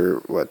back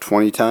for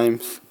 20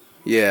 times.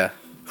 Yeah.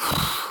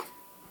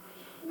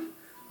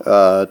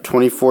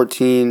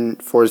 2014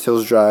 Forest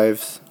Hills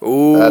Drives.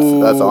 Ooh,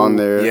 That's on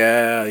there.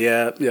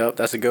 Yeah.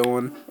 That's a good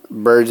one.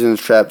 Birds in the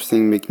Trap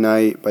Sing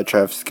McKnight by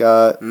Travis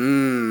Scott.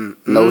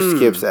 No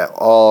skips at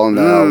all on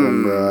the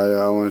album,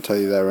 bro. I want to tell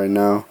you that right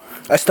now.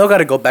 I still got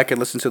to go back and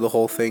listen to the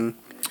whole thing.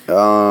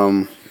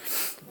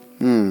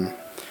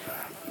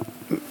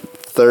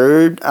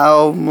 Third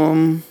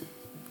album.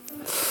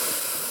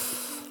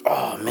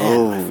 Oh man.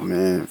 Oh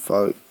man,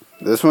 fuck.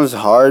 This one's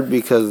hard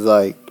because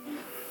like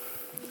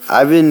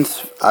I've been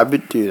fucking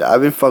with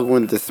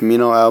the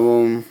Smino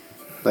album,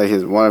 like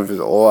one of his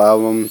old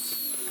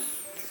albums,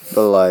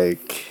 but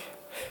like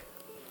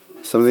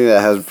something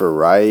that has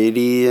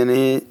variety in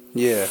it.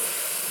 Yeah.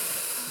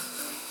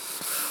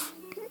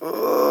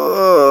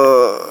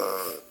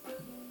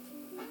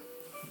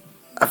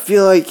 I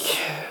feel like,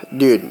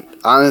 dude,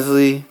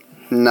 honestly,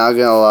 not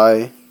gonna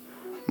lie,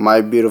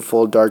 My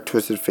Beautiful Dark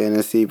Twisted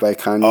Fantasy by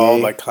Kanye.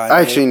 Oh, by Kanye.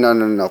 Actually,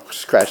 no,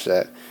 scratch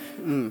that.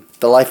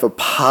 The Life of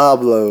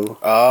Pablo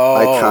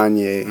by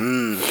Kanye.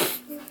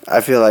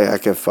 I feel like I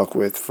could fuck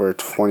with for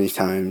 20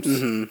 times.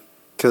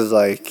 Cause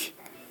like,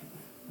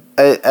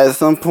 at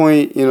some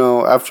point, you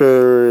know,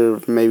 after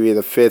maybe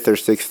the 5th or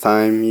 6th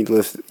time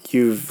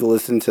you've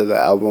listened to the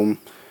album,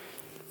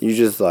 you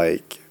just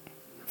like,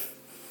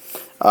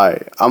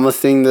 alright, I'm gonna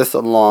sing this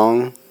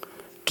along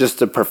just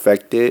to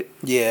perfect it.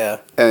 Yeah.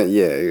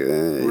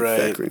 Exactly.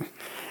 Right.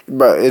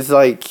 But it's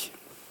like,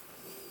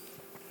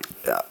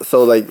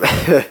 so like,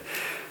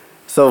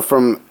 so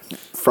from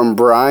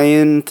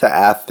Bryan to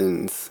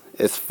Athens,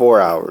 it's 4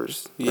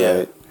 hours. Yeah.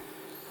 Right?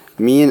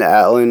 Me and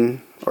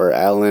Atlin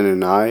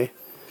and I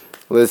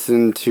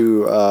listened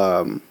to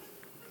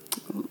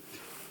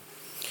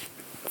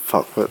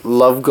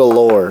Love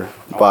Galore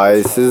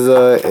by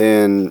SZA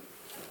and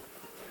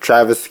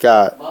Travis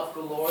Scott. Love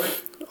Galore?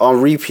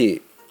 On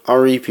repeat.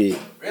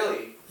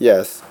 Really?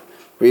 Yes.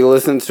 We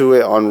listened to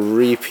it on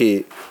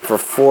repeat for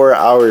 4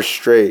 hours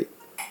straight.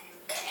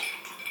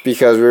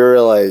 Because we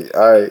were like,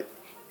 alright,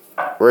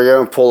 we're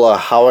going to pull a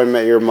How I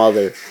Met Your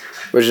Mother,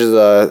 which is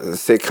a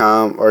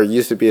sitcom, or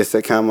used to be a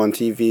sitcom on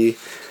TV.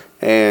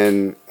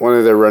 And one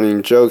of the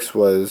running jokes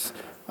was,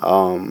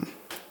 in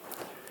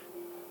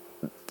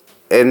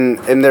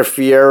their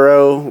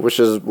Fiero, which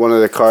is one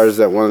of the cars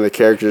that one of the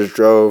characters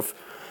drove,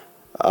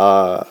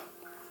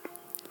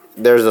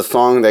 there's a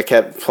song that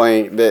kept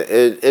playing.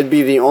 It'd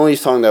be the only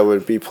song that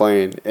would be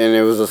playing, and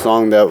it was a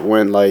song that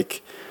went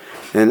like,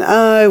 and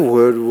I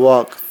would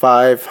walk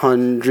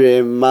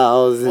 500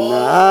 miles, and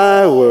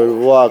I would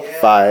walk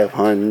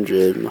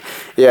 500 miles.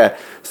 Yeah,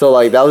 so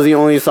like that was the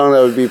only song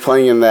that would be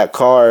playing in that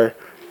car,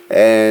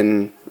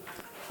 and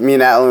me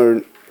and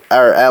Alan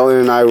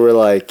and I were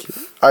like,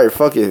 all right,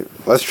 fuck it,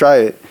 let's try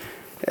it,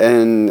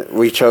 and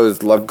we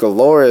chose Love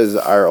Galore as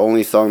our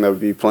only song that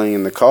would be playing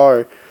in the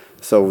car.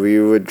 So we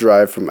would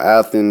drive from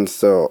Athens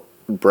to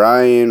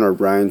Bryan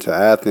to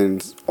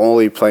Athens,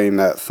 only playing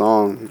that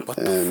song. What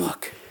the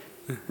fuck?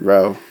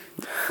 Bro,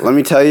 let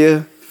me tell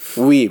you,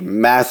 we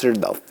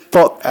mastered the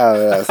fuck out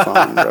of that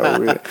song,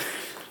 bro.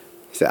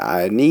 He said,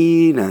 I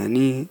need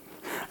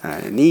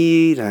I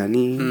need, I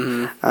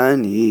need, I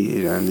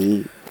need, I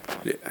need.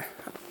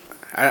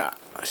 I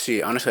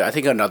see. Honestly, I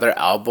think another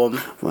album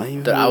Why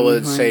you that I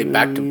would say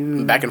back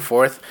and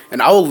forth,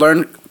 and I will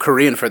learn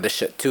Korean for this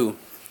shit too,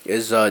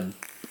 is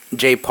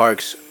Jay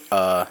Park's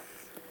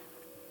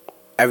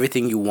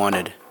 "Everything You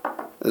Wanted."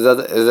 Is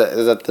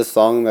that the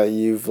song that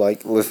you've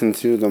like listened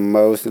to the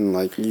most and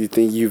like you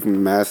think you've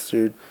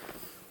mastered,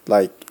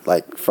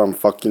 like from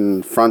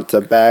fucking front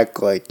to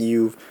back, like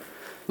you've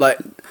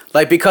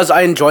Like because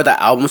I enjoy that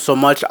album so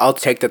much, I'll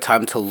take the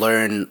time to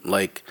learn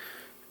like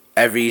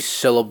every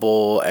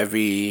syllable,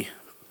 every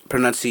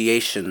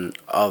pronunciation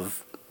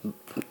of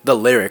the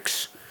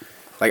lyrics.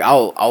 Like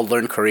I'll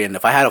learn Korean.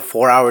 If I had a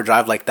 4-hour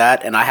drive like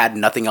that and I had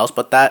nothing else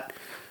but that,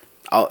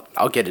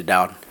 I'll get it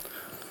down.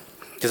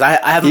 Because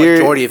I have a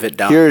majority of it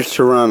down. Here's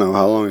Toronto.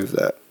 How long is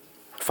that?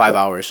 5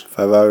 hours.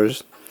 5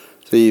 hours.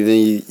 So you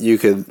think you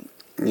could,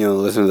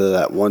 listen to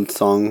that one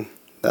song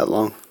that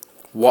long?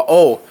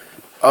 Well,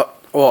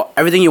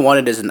 Everything You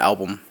Wanted is an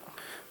album,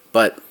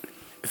 but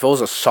if it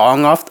was a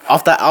song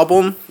off that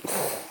album,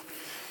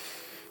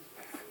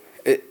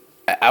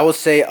 I would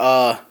say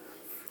I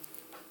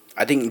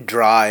think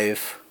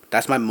Drive.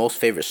 That's my most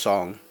favorite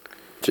song.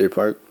 Jay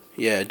Park.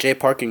 Yeah, Jay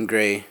Park and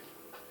Gray.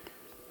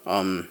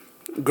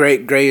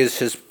 Gray is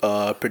his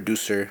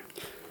producer.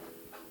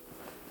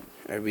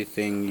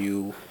 Everything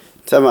You.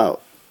 Time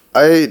out.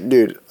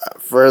 Dude,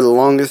 for the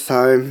longest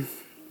time.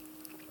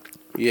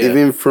 Yeah.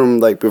 Even from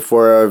like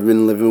before I've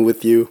been living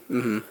with you.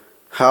 Mm-hmm.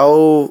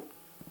 How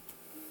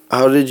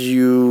did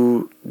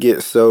you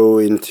get so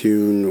in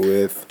tune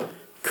with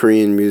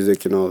Korean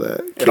music and all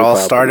that? It all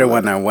started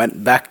when I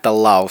went back to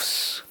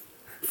Laos.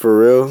 For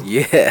real?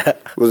 Yeah.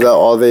 Was that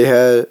all they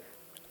had?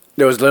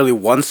 There was literally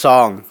one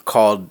song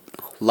called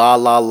La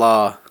La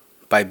La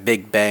by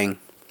Big Bang.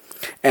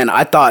 And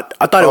I thought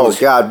it was... Oh,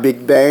 God,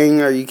 Big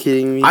Bang? Are you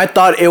kidding me? I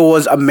thought it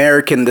was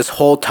American this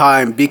whole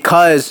time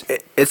because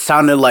it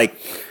sounded like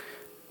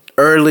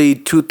early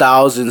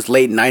 2000s,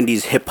 late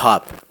 90s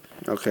hip-hop.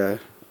 Okay.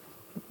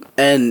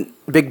 And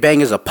Big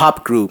Bang is a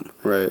pop group.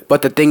 Right.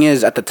 But the thing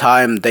is, at the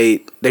time,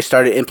 they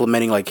started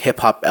implementing, like,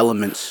 hip-hop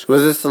elements.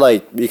 Was this,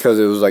 like, because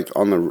it was, like,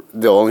 on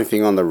the only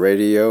thing on the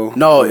radio?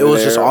 No, it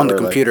was just on the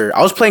computer. Like...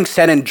 I was playing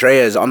San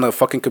Andreas on the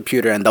fucking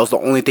computer, and that was the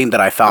only thing that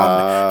I found.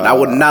 And I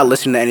would not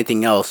listen to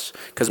anything else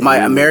because my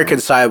American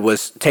side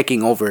was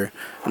taking over.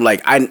 I'm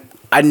like, I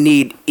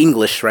need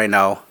English right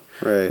now.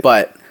 Right.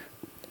 But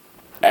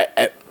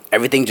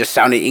everything just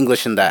sounded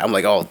English in that. I'm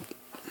like, oh,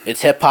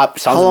 it's hip-hop,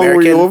 sounds American. How long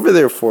were you over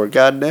there for?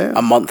 Goddamn.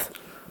 A month.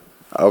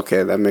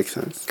 Okay, that makes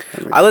sense.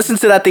 I listened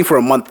to that thing for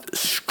a month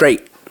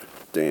straight.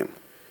 Damn.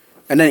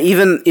 And then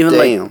even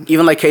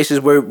like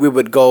cases where we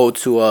would go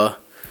to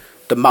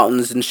the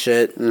mountains and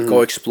shit,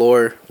 go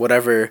explore,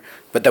 whatever.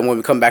 But then when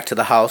we come back to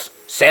the house,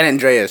 San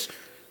Andreas,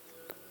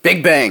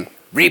 Big Bang,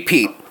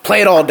 repeat,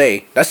 play it all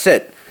day. That's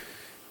it.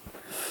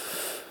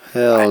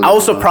 Hell I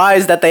was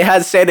surprised that they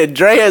had San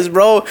Andreas,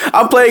 bro.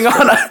 I'm playing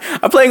on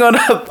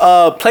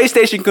a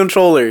PlayStation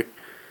controller. You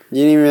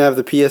didn't even have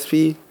the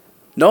PSP?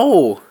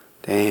 No.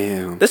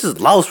 Damn. This is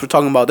Laos we're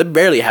talking about. They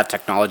barely had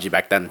technology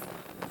back then.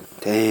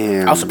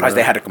 Damn. I was surprised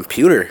they had a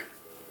computer.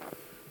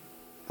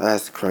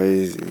 That's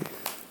crazy.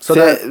 So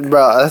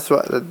bro,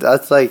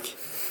 that's like,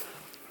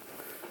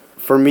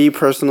 for me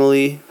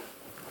personally,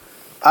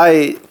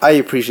 I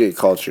appreciate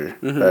culture,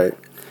 right?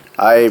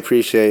 I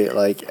appreciate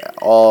like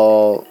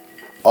all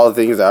the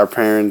things that our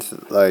parents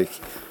like,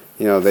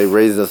 they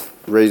raised us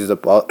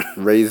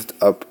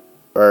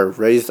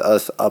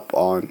up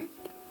on,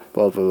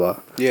 blah blah blah.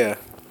 Yeah.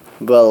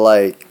 But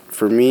like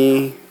for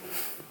me,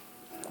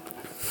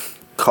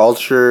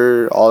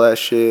 culture, all that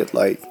shit,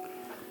 like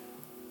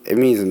it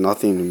means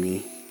nothing to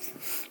me.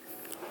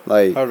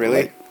 Like, oh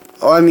really? Like,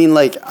 I mean,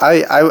 like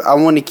I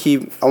want to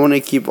keep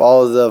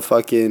all of the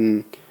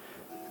fucking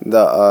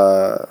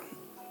like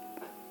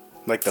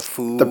the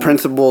food, the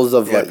principles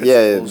of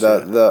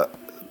the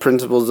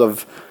principles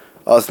of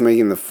us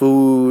making the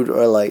food,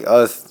 or like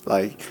us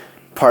like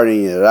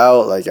partying it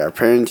out like our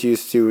parents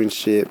used to and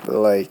shit. But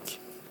like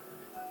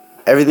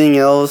everything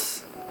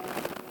else,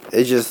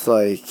 it's just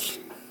like,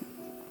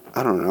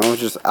 I don't know,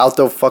 just out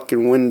the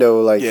fucking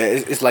window. Like, yeah,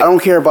 it's like, I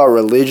don't care about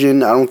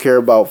religion. I don't care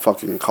about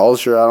fucking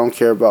culture. I don't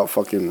care about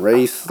fucking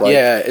race. Like,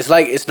 yeah, it's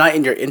like it's not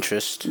in your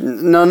interest.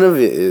 None of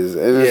it is,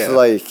 and it's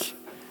like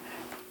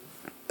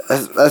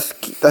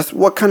that's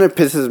what kind of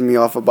pisses me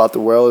off about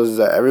the world, is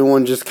that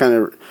everyone just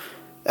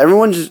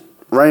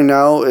right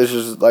now is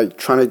just like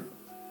trying to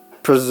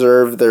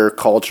preserve their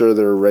culture,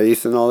 their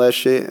race, and all that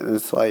shit, and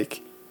it's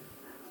like,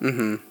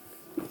 how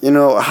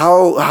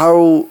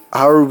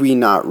are we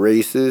not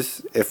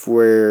racist if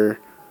we're,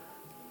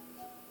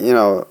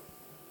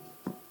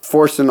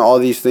 forcing all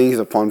these things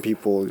upon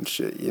people and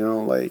shit,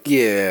 like...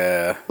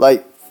 Yeah.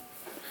 Like,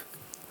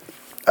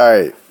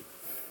 alright,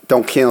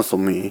 don't cancel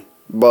me,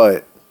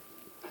 but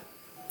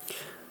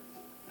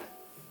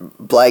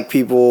black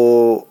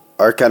people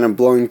are kind of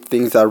blowing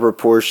things out of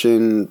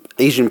proportion,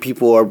 Asian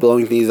people are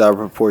blowing things out of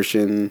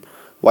proportion,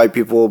 white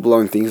people are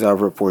blowing things out of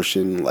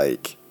proportion,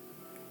 like...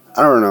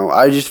 I don't know.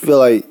 I just feel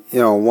like,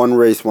 one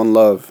race, one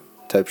love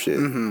type shit.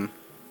 Mm-hmm.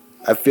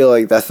 I feel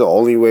like that's the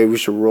only way we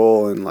should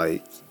roll, and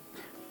like,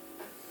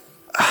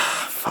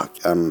 fuck,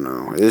 I don't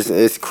know.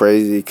 It's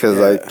crazy because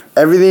like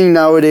everything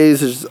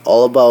nowadays is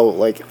all about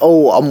like,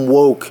 oh, I'm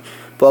woke,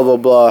 blah blah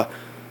blah,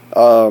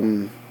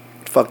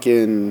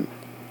 fucking,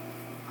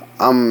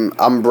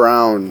 I'm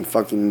brown,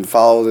 fucking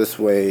follow this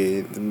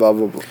way, blah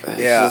blah blah.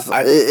 Yeah,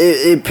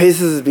 it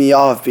pisses me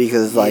off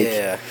because like,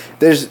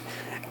 there's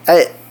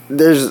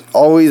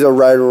always a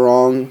right or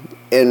wrong,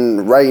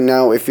 and right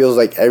now it feels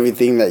like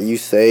everything that you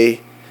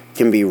say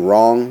can be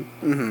wrong,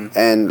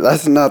 and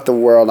that's not the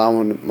world I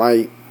want.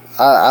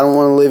 I don't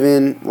want to live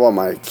in. What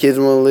my kids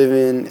want to live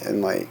in,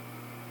 and like,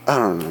 I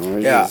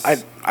don't know.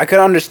 I could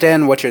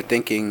understand what you're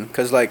thinking,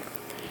 cause like,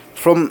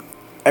 from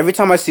every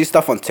time I see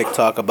stuff on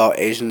TikTok about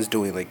Asians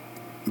doing like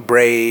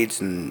braids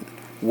and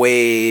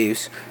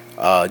waves,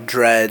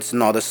 dreads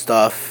and all this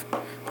stuff,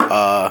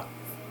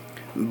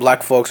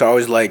 black folks are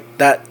always like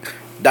that.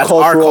 That's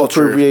cultural our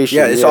culture. Appropriation.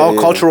 Yeah, it's all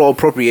cultural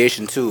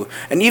appropriation too.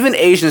 And even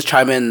Asians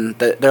chime in.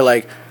 They're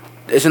like,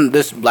 "Isn't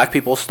this black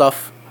people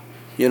stuff?"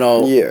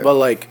 Yeah. But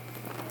like,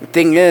 the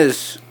thing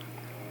is,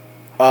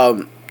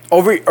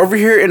 over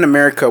here in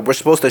America, we're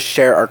supposed to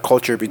share our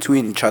culture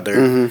between each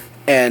other,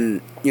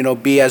 and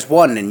be as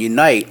one and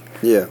unite.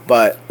 Yeah.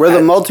 But we're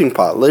the melting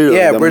pot, literally.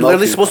 Yeah, we're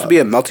literally supposed to be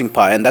a melting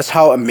pot, and that's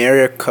how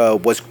America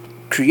was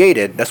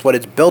created. That's what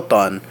it's built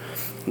on,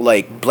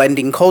 like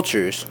blending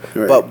cultures.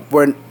 Right. But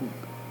we're,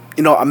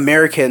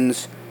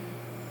 Americans,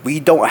 we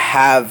don't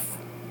have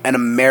an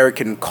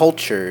American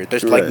culture.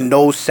 There's like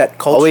no set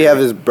culture. All we have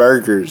is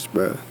burgers,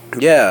 bro.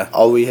 Yeah.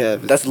 All we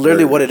have is That's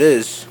literally burgers. what it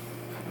is.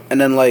 And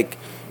then like,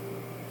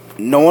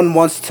 no one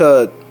wants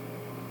to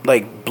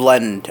like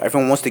blend.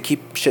 Everyone wants to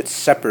keep shit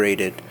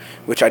separated,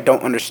 which I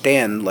don't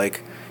understand.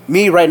 Like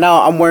me right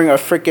now, I'm wearing a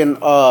freaking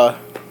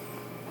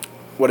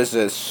what is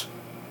this?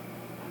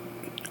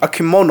 A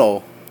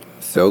kimono.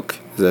 Silk?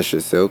 Is that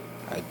shit silk?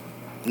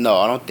 No,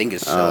 I don't think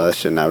it's silk. Oh, that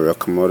shit not real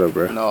kimono,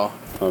 bro. No.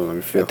 Hold on, let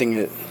me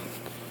feel.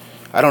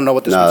 I don't know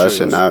what this material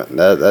material is.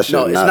 is. That shit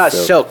No, it's not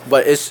silk,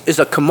 but it's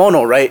a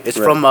kimono, right? It's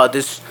from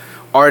this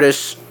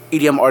artist,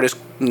 EDM artist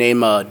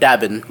named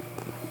Dabin,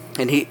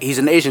 and he's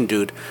an Asian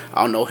dude.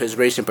 I don't know his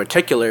race in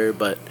particular,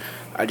 but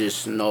I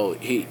just know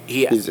he's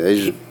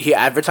Asian. He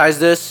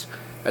advertised this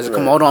as a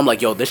kimono. I'm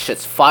like, yo, this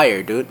shit's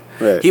fire, dude.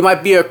 Right. He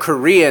might be a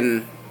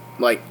Korean,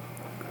 like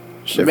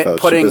shit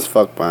felt cheap as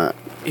fuck, man.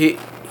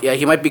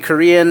 He might be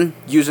Korean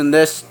using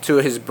this to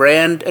his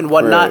brand and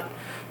whatnot,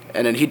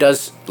 and then he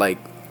does like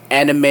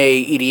anime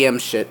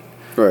EDM shit.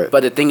 Right.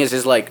 But the thing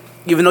is like,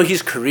 even though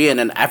he's Korean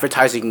and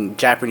advertising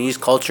Japanese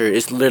culture,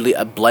 it's literally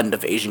a blend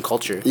of Asian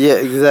culture. Yeah,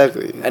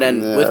 exactly. And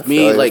then with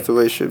me, like the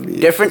way it should be.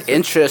 Different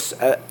interests.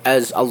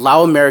 As a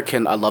Lao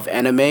American, I love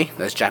anime.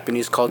 That's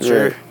Japanese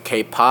culture. Right.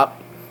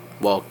 K-pop,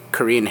 well,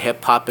 Korean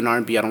hip hop and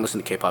R&B. I don't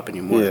listen to K-pop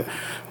anymore.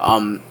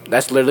 Yeah.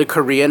 That's literally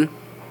Korean.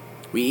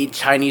 We eat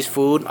Chinese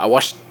food. I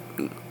watch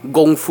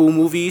Kung Fu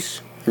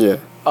movies. Yeah.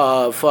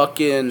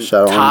 Fucking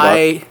Shadow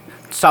Thai.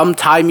 Some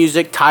Thai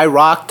music, Thai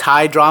rock,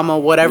 Thai drama,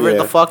 whatever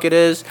the fuck it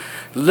is.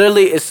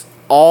 Literally, it's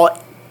all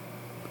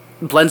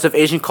blends of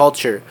Asian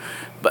culture.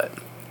 But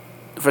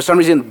for some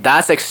reason,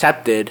 that's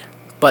accepted,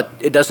 but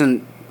it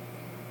doesn't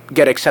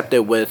get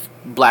accepted with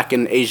black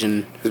and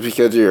Asian. It's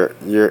because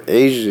you're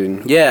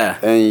Asian. Yeah.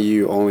 And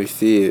you only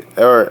see it,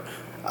 or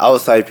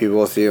outside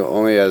people see it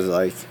only as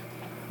like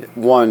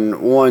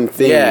one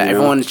thing. Yeah,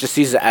 everyone just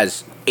sees it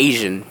as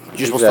Asian.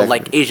 You're supposed to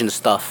like Asian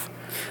stuff.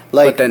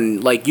 But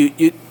then, like,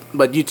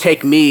 you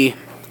take me,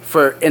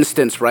 for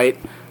instance, right?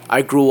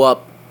 I grew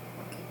up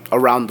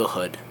around the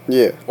hood.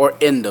 Yeah. Or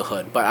in the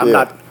hood, but I'm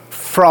not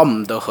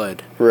from the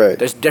hood. Right.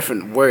 There's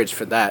different words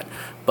for that.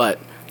 But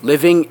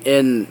living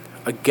in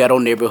a ghetto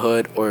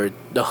neighborhood or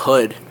the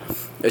hood,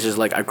 it's just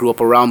like I grew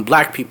up around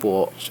black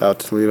people. Shout out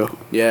to Toledo.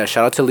 Yeah,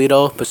 shout out to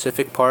Toledo,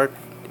 Pacific Park,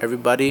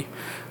 everybody.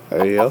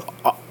 There you go.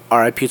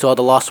 R.I.P. to all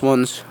the lost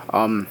ones.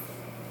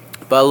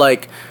 But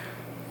like,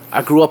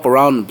 I grew up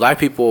around black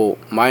people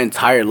my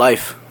entire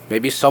life.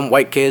 Maybe some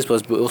white kids,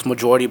 but it was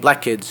majority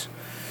black kids.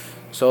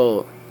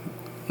 So,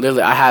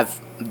 literally, I have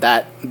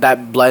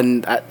that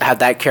blend. I have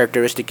that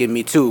characteristic in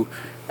me too.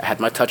 I had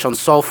my touch on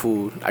soul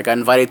food. I got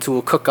invited to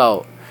a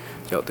cookout.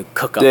 Yo, the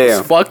cookout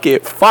was fucking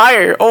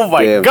fire. Oh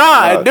my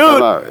god,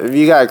 dude! If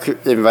you got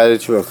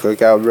invited to a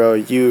cookout, bro,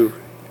 you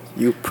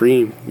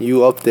preem,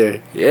 you up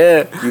there.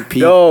 Yeah, you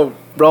peep. Yo,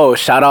 bro,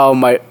 shout out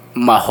my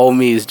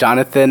homies,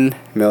 Jonathan.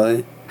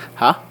 Milton.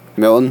 Huh?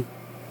 Milton.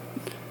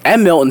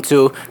 And Milton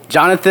too.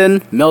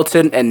 Jonathan,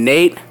 Milton, and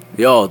Nate.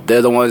 Yo,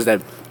 they're the ones that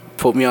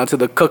put me onto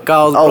the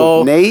cookouts,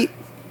 bro. Oh, Nate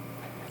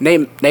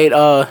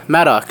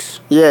Maddox.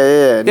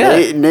 Yeah.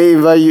 Nate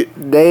invite you.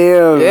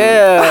 Damn.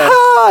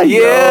 Yeah.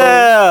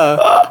 Yeah.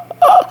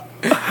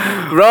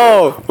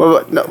 Bro.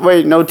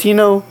 No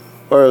Tino?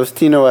 Or it was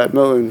Tino at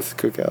Milton's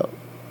cookout?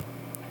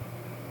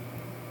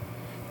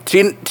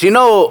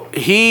 Tino,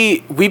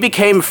 we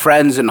became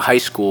friends in high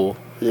school.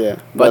 Yeah.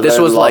 But this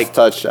was lost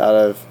touch out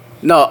of...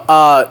 No,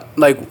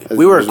 like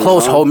we were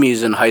close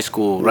homies in high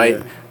school, right?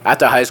 Yeah.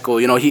 After high school,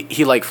 you know,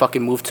 he like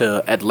fucking moved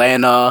to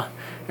Atlanta,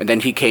 and then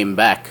he came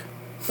back.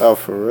 Oh,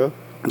 for real?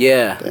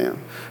 Yeah.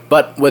 Damn.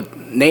 But with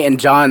Nate and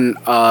John,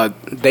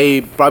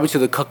 they brought me to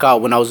the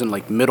cookout when I was in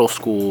like middle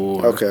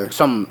school. Or Okay.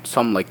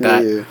 Something like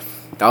that. Yeah.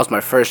 That was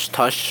my first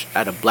touch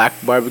at a black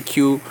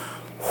barbecue.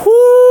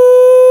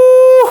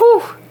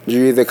 Whoo! Did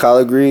you eat the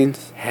collard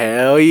greens?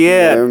 Hell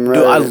yeah. Damn Dude,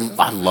 right.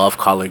 I love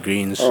collard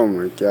greens. Oh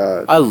my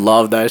god. I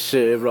love that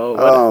shit, bro.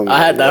 Oh I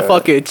had that my God.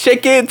 fucking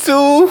chicken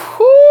too.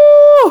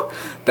 Whoo!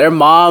 Their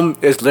mom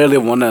is literally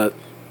one of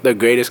the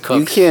greatest cooks.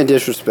 You can't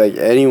disrespect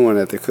anyone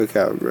at the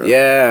cookout, bro.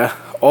 Yeah.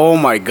 Oh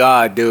my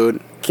god, dude.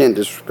 Can't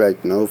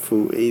disrespect no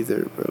food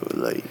either, bro.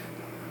 Like,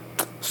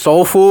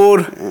 Soul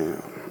food.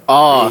 damn.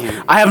 Oh,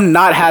 Damn. I have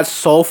not had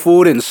soul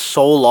food in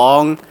so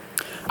long.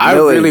 I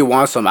Milton, really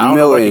want some. I don't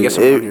know where I can get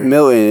some from here.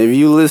 Milton, if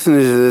you listen to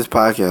this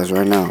podcast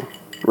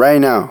right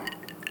now,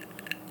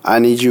 I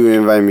need you to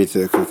invite me to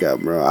the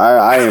cookout, bro.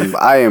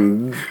 I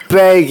am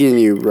begging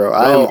you, bro.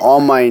 I am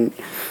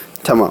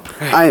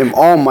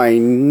on my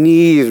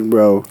knees,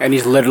 bro. And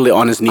he's literally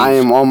on his knees. I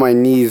am on my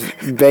knees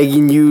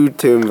begging you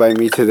to invite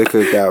me to the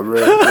cookout, bro.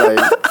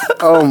 Like,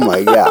 oh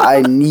my god,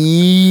 I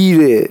need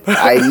it.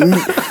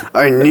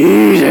 I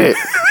need it.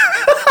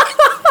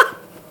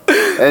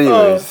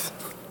 Anyways.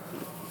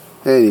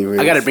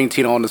 I gotta bring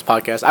Tino on this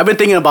podcast. I've been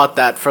thinking about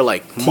that for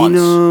like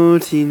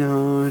months.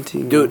 Tino.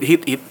 Dude,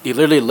 he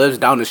literally lives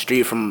down the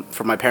street from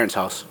my parents'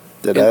 house.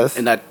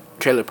 In that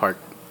trailer park.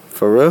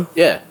 For real?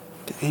 Yeah.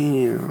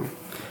 Damn.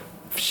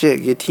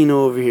 Shit, get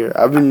Tino over here.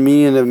 I've been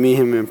meaning to meet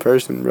him in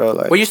person, bro.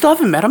 Like, Well, you still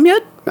haven't met him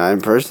yet? not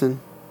in person.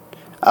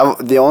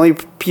 The only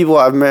people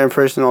I've met in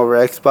person over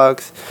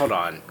Xbox Hold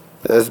on.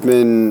 has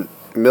been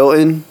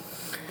Milton,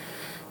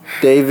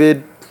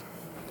 David,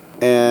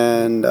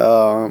 and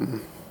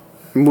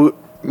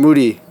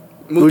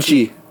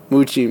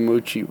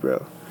Moochie,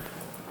 bro.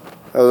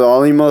 Those are the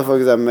only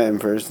motherfuckers I've met in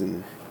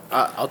person.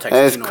 I'll text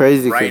That's Tino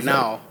crazy, right 'cause,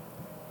 now.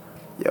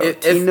 Yo,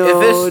 If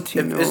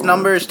Tino. his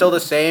number is still the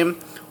same,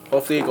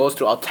 hopefully it goes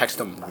through. I'll text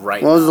him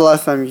right When was the now.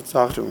 last time you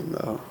talked to him,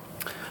 though?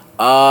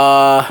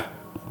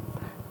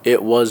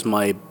 It was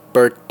my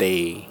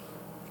birthday,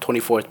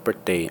 24th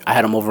birthday. I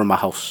had him over at my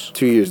house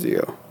 2 years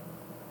ago.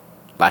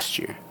 last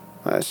year,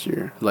 Last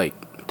year. like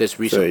this So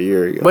recent. a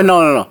year ago. But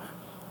no,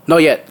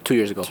 yet 2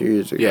 years ago. 2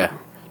 years ago. Yeah,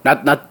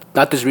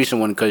 not this recent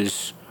one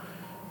because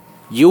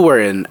you were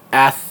in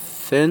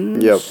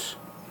Athens. Yep.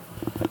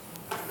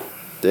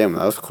 Damn,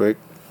 that was quick.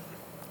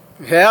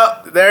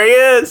 Yep, there he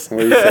is. What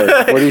do you say?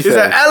 What do you He say?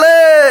 said,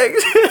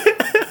 Alex.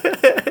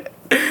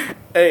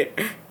 Hey,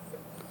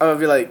 I'm gonna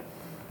be like,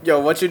 yo,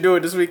 what you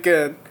doing this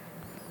weekend?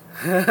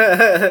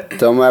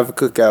 Tell him I have a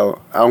cookout.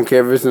 I don't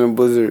care if it's in a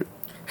blizzard.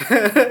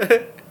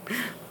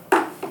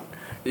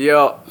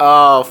 Yo,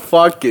 oh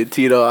fuck it,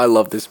 Tino. I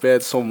love this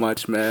band so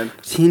much, man.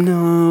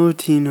 Tino.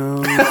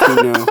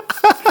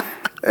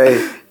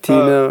 Hey,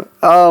 Tino.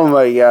 Oh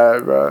my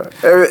god, bro.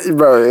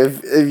 Bro,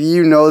 if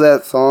you know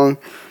that song,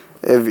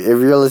 if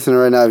you're listening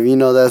right now, if you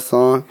know that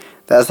song,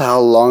 that's how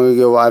long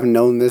ago I've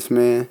known this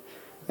man.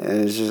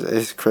 And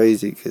it's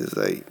crazy because,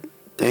 like,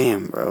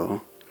 damn,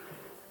 bro.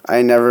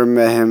 I never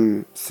met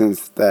him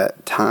since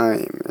that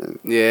time. And,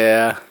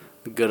 Yeah,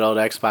 good old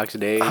Xbox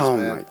days. oh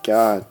man. my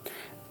god.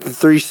 The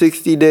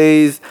 360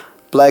 days,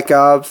 Black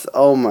Ops,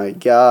 oh my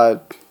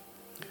god.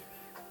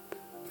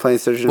 Playing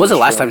Search and When was the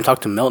last Destroy. time you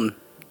talked to Milton?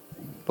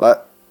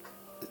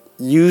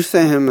 You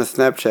sent him a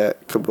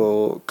Snapchat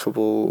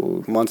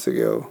couple months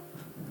ago.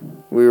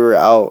 We were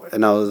out,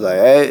 and I was like,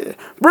 "Hey,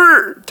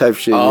 brr," type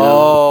shit.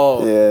 Oh.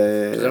 You know?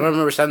 Yeah. 'Cause I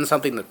remember sending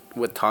something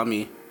with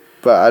Tommy.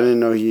 But I didn't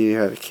know he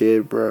had a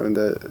kid, bro. And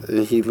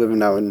he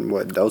living out in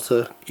what,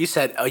 Delta? He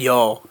said,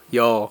 yo.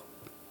 What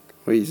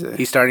do you say?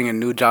 He's starting a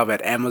new job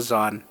at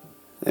Amazon.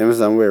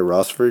 Amazon where,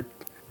 Rossford?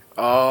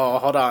 Oh,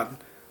 hold on.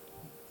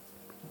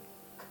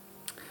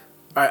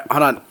 All right,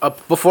 hold on.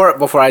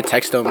 Before I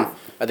text him,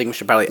 I think we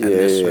should probably end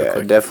this real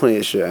quick.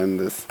 Definitely should end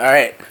this. All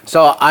right.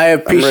 So I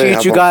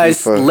appreciate you hop on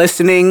guys FIFA.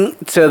 listening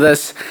to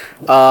this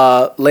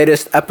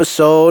latest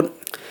episode.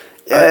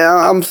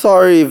 Yeah, I'm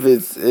sorry if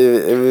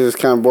it was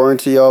kind of boring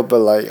to y'all, but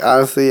like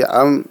honestly,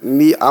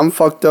 I'm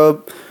fucked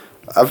up.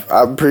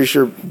 I'm pretty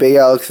sure Big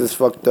Alex is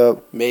fucked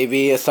up.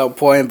 Maybe at some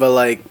point, but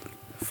like,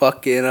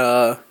 fucking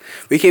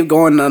we keep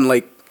going on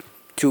like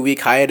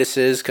 2-week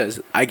hiatuses because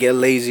I get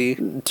lazy.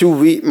 2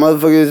 week,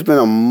 motherfucker. It's been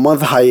a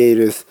month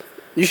hiatus.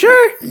 You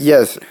sure?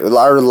 Yes,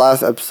 our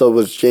last episode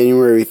was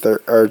January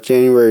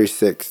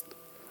 6th.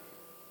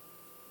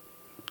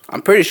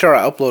 I'm pretty sure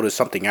I uploaded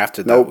something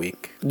after that Nope.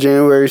 week.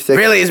 January 6th.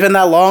 Really? It's been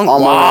that long?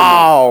 On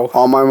Wow.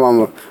 my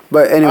mama.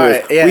 But anyways,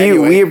 Alright, yeah,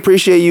 anyway. we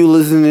appreciate you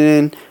listening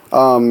in.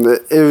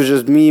 It was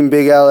just me and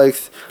Big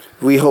Alex.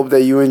 We hope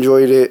that you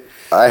enjoyed it.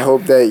 I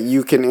hope that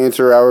you can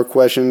answer our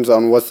questions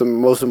on what's the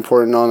most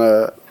important on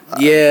a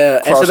Yeah,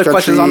 answer the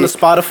questions on the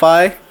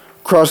Spotify.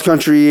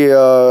 cross-country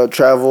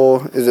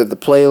travel. Is it the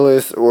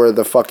playlist or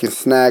the fucking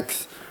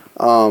snacks?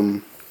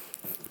 Do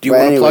you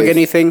want to plug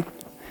anything?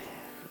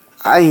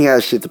 I ain't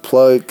got shit to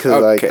plug because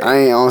Okay. like I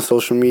ain't on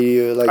social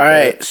media like All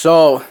that. right,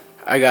 so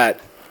I got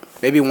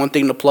maybe one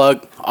thing to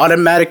plug.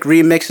 Automatic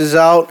Remix is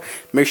out.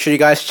 Make sure you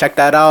guys check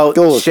that out.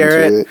 Go listen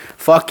Share to it. it.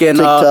 Fucking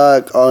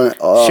TikTok on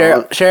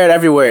share it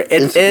everywhere.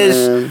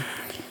 Instagram.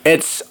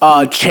 It's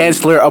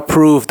Chancellor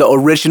approved. The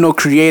original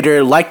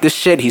creator liked this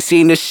shit. He's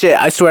seen this shit.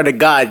 I swear to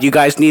God, you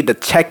guys need to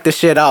check this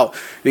shit out.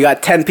 We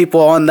got 10 people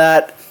on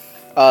that.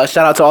 Shout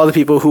out to all the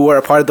people who were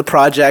a part of the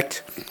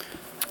project.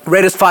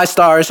 Rate us 5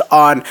 stars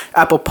on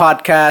Apple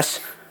Podcasts.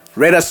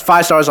 Rate us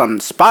 5 stars on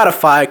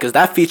Spotify because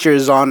that feature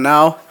is on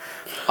now.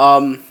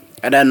 And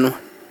then,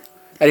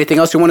 anything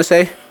else you want to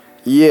say?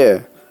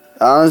 Yeah.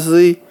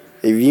 Honestly,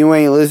 if you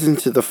ain't listened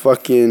to the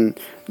fucking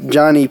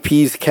Johnny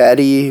P's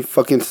Caddy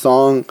fucking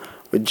song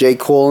with J.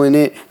 Cole in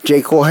it,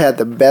 J. Cole had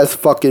the best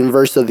fucking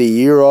verse of the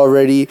year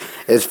already.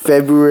 It's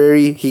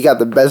February. He got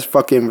the best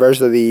fucking verse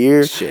of the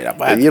year. Shit, I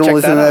might have if you to don't check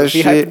listen to that out. that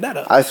Be shit, hyping that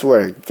up. I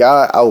swear to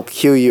God, I will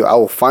kill you. I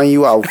will find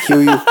you. I will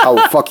kill you. I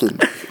will fucking...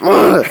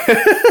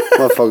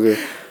 Motherfucker.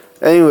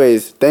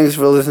 Anyways, thanks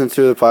for listening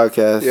to the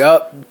podcast.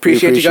 Yep.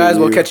 Appreciate you guys. appreciate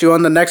We'll you. catch you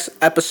on the next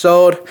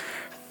episode.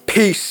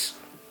 Peace.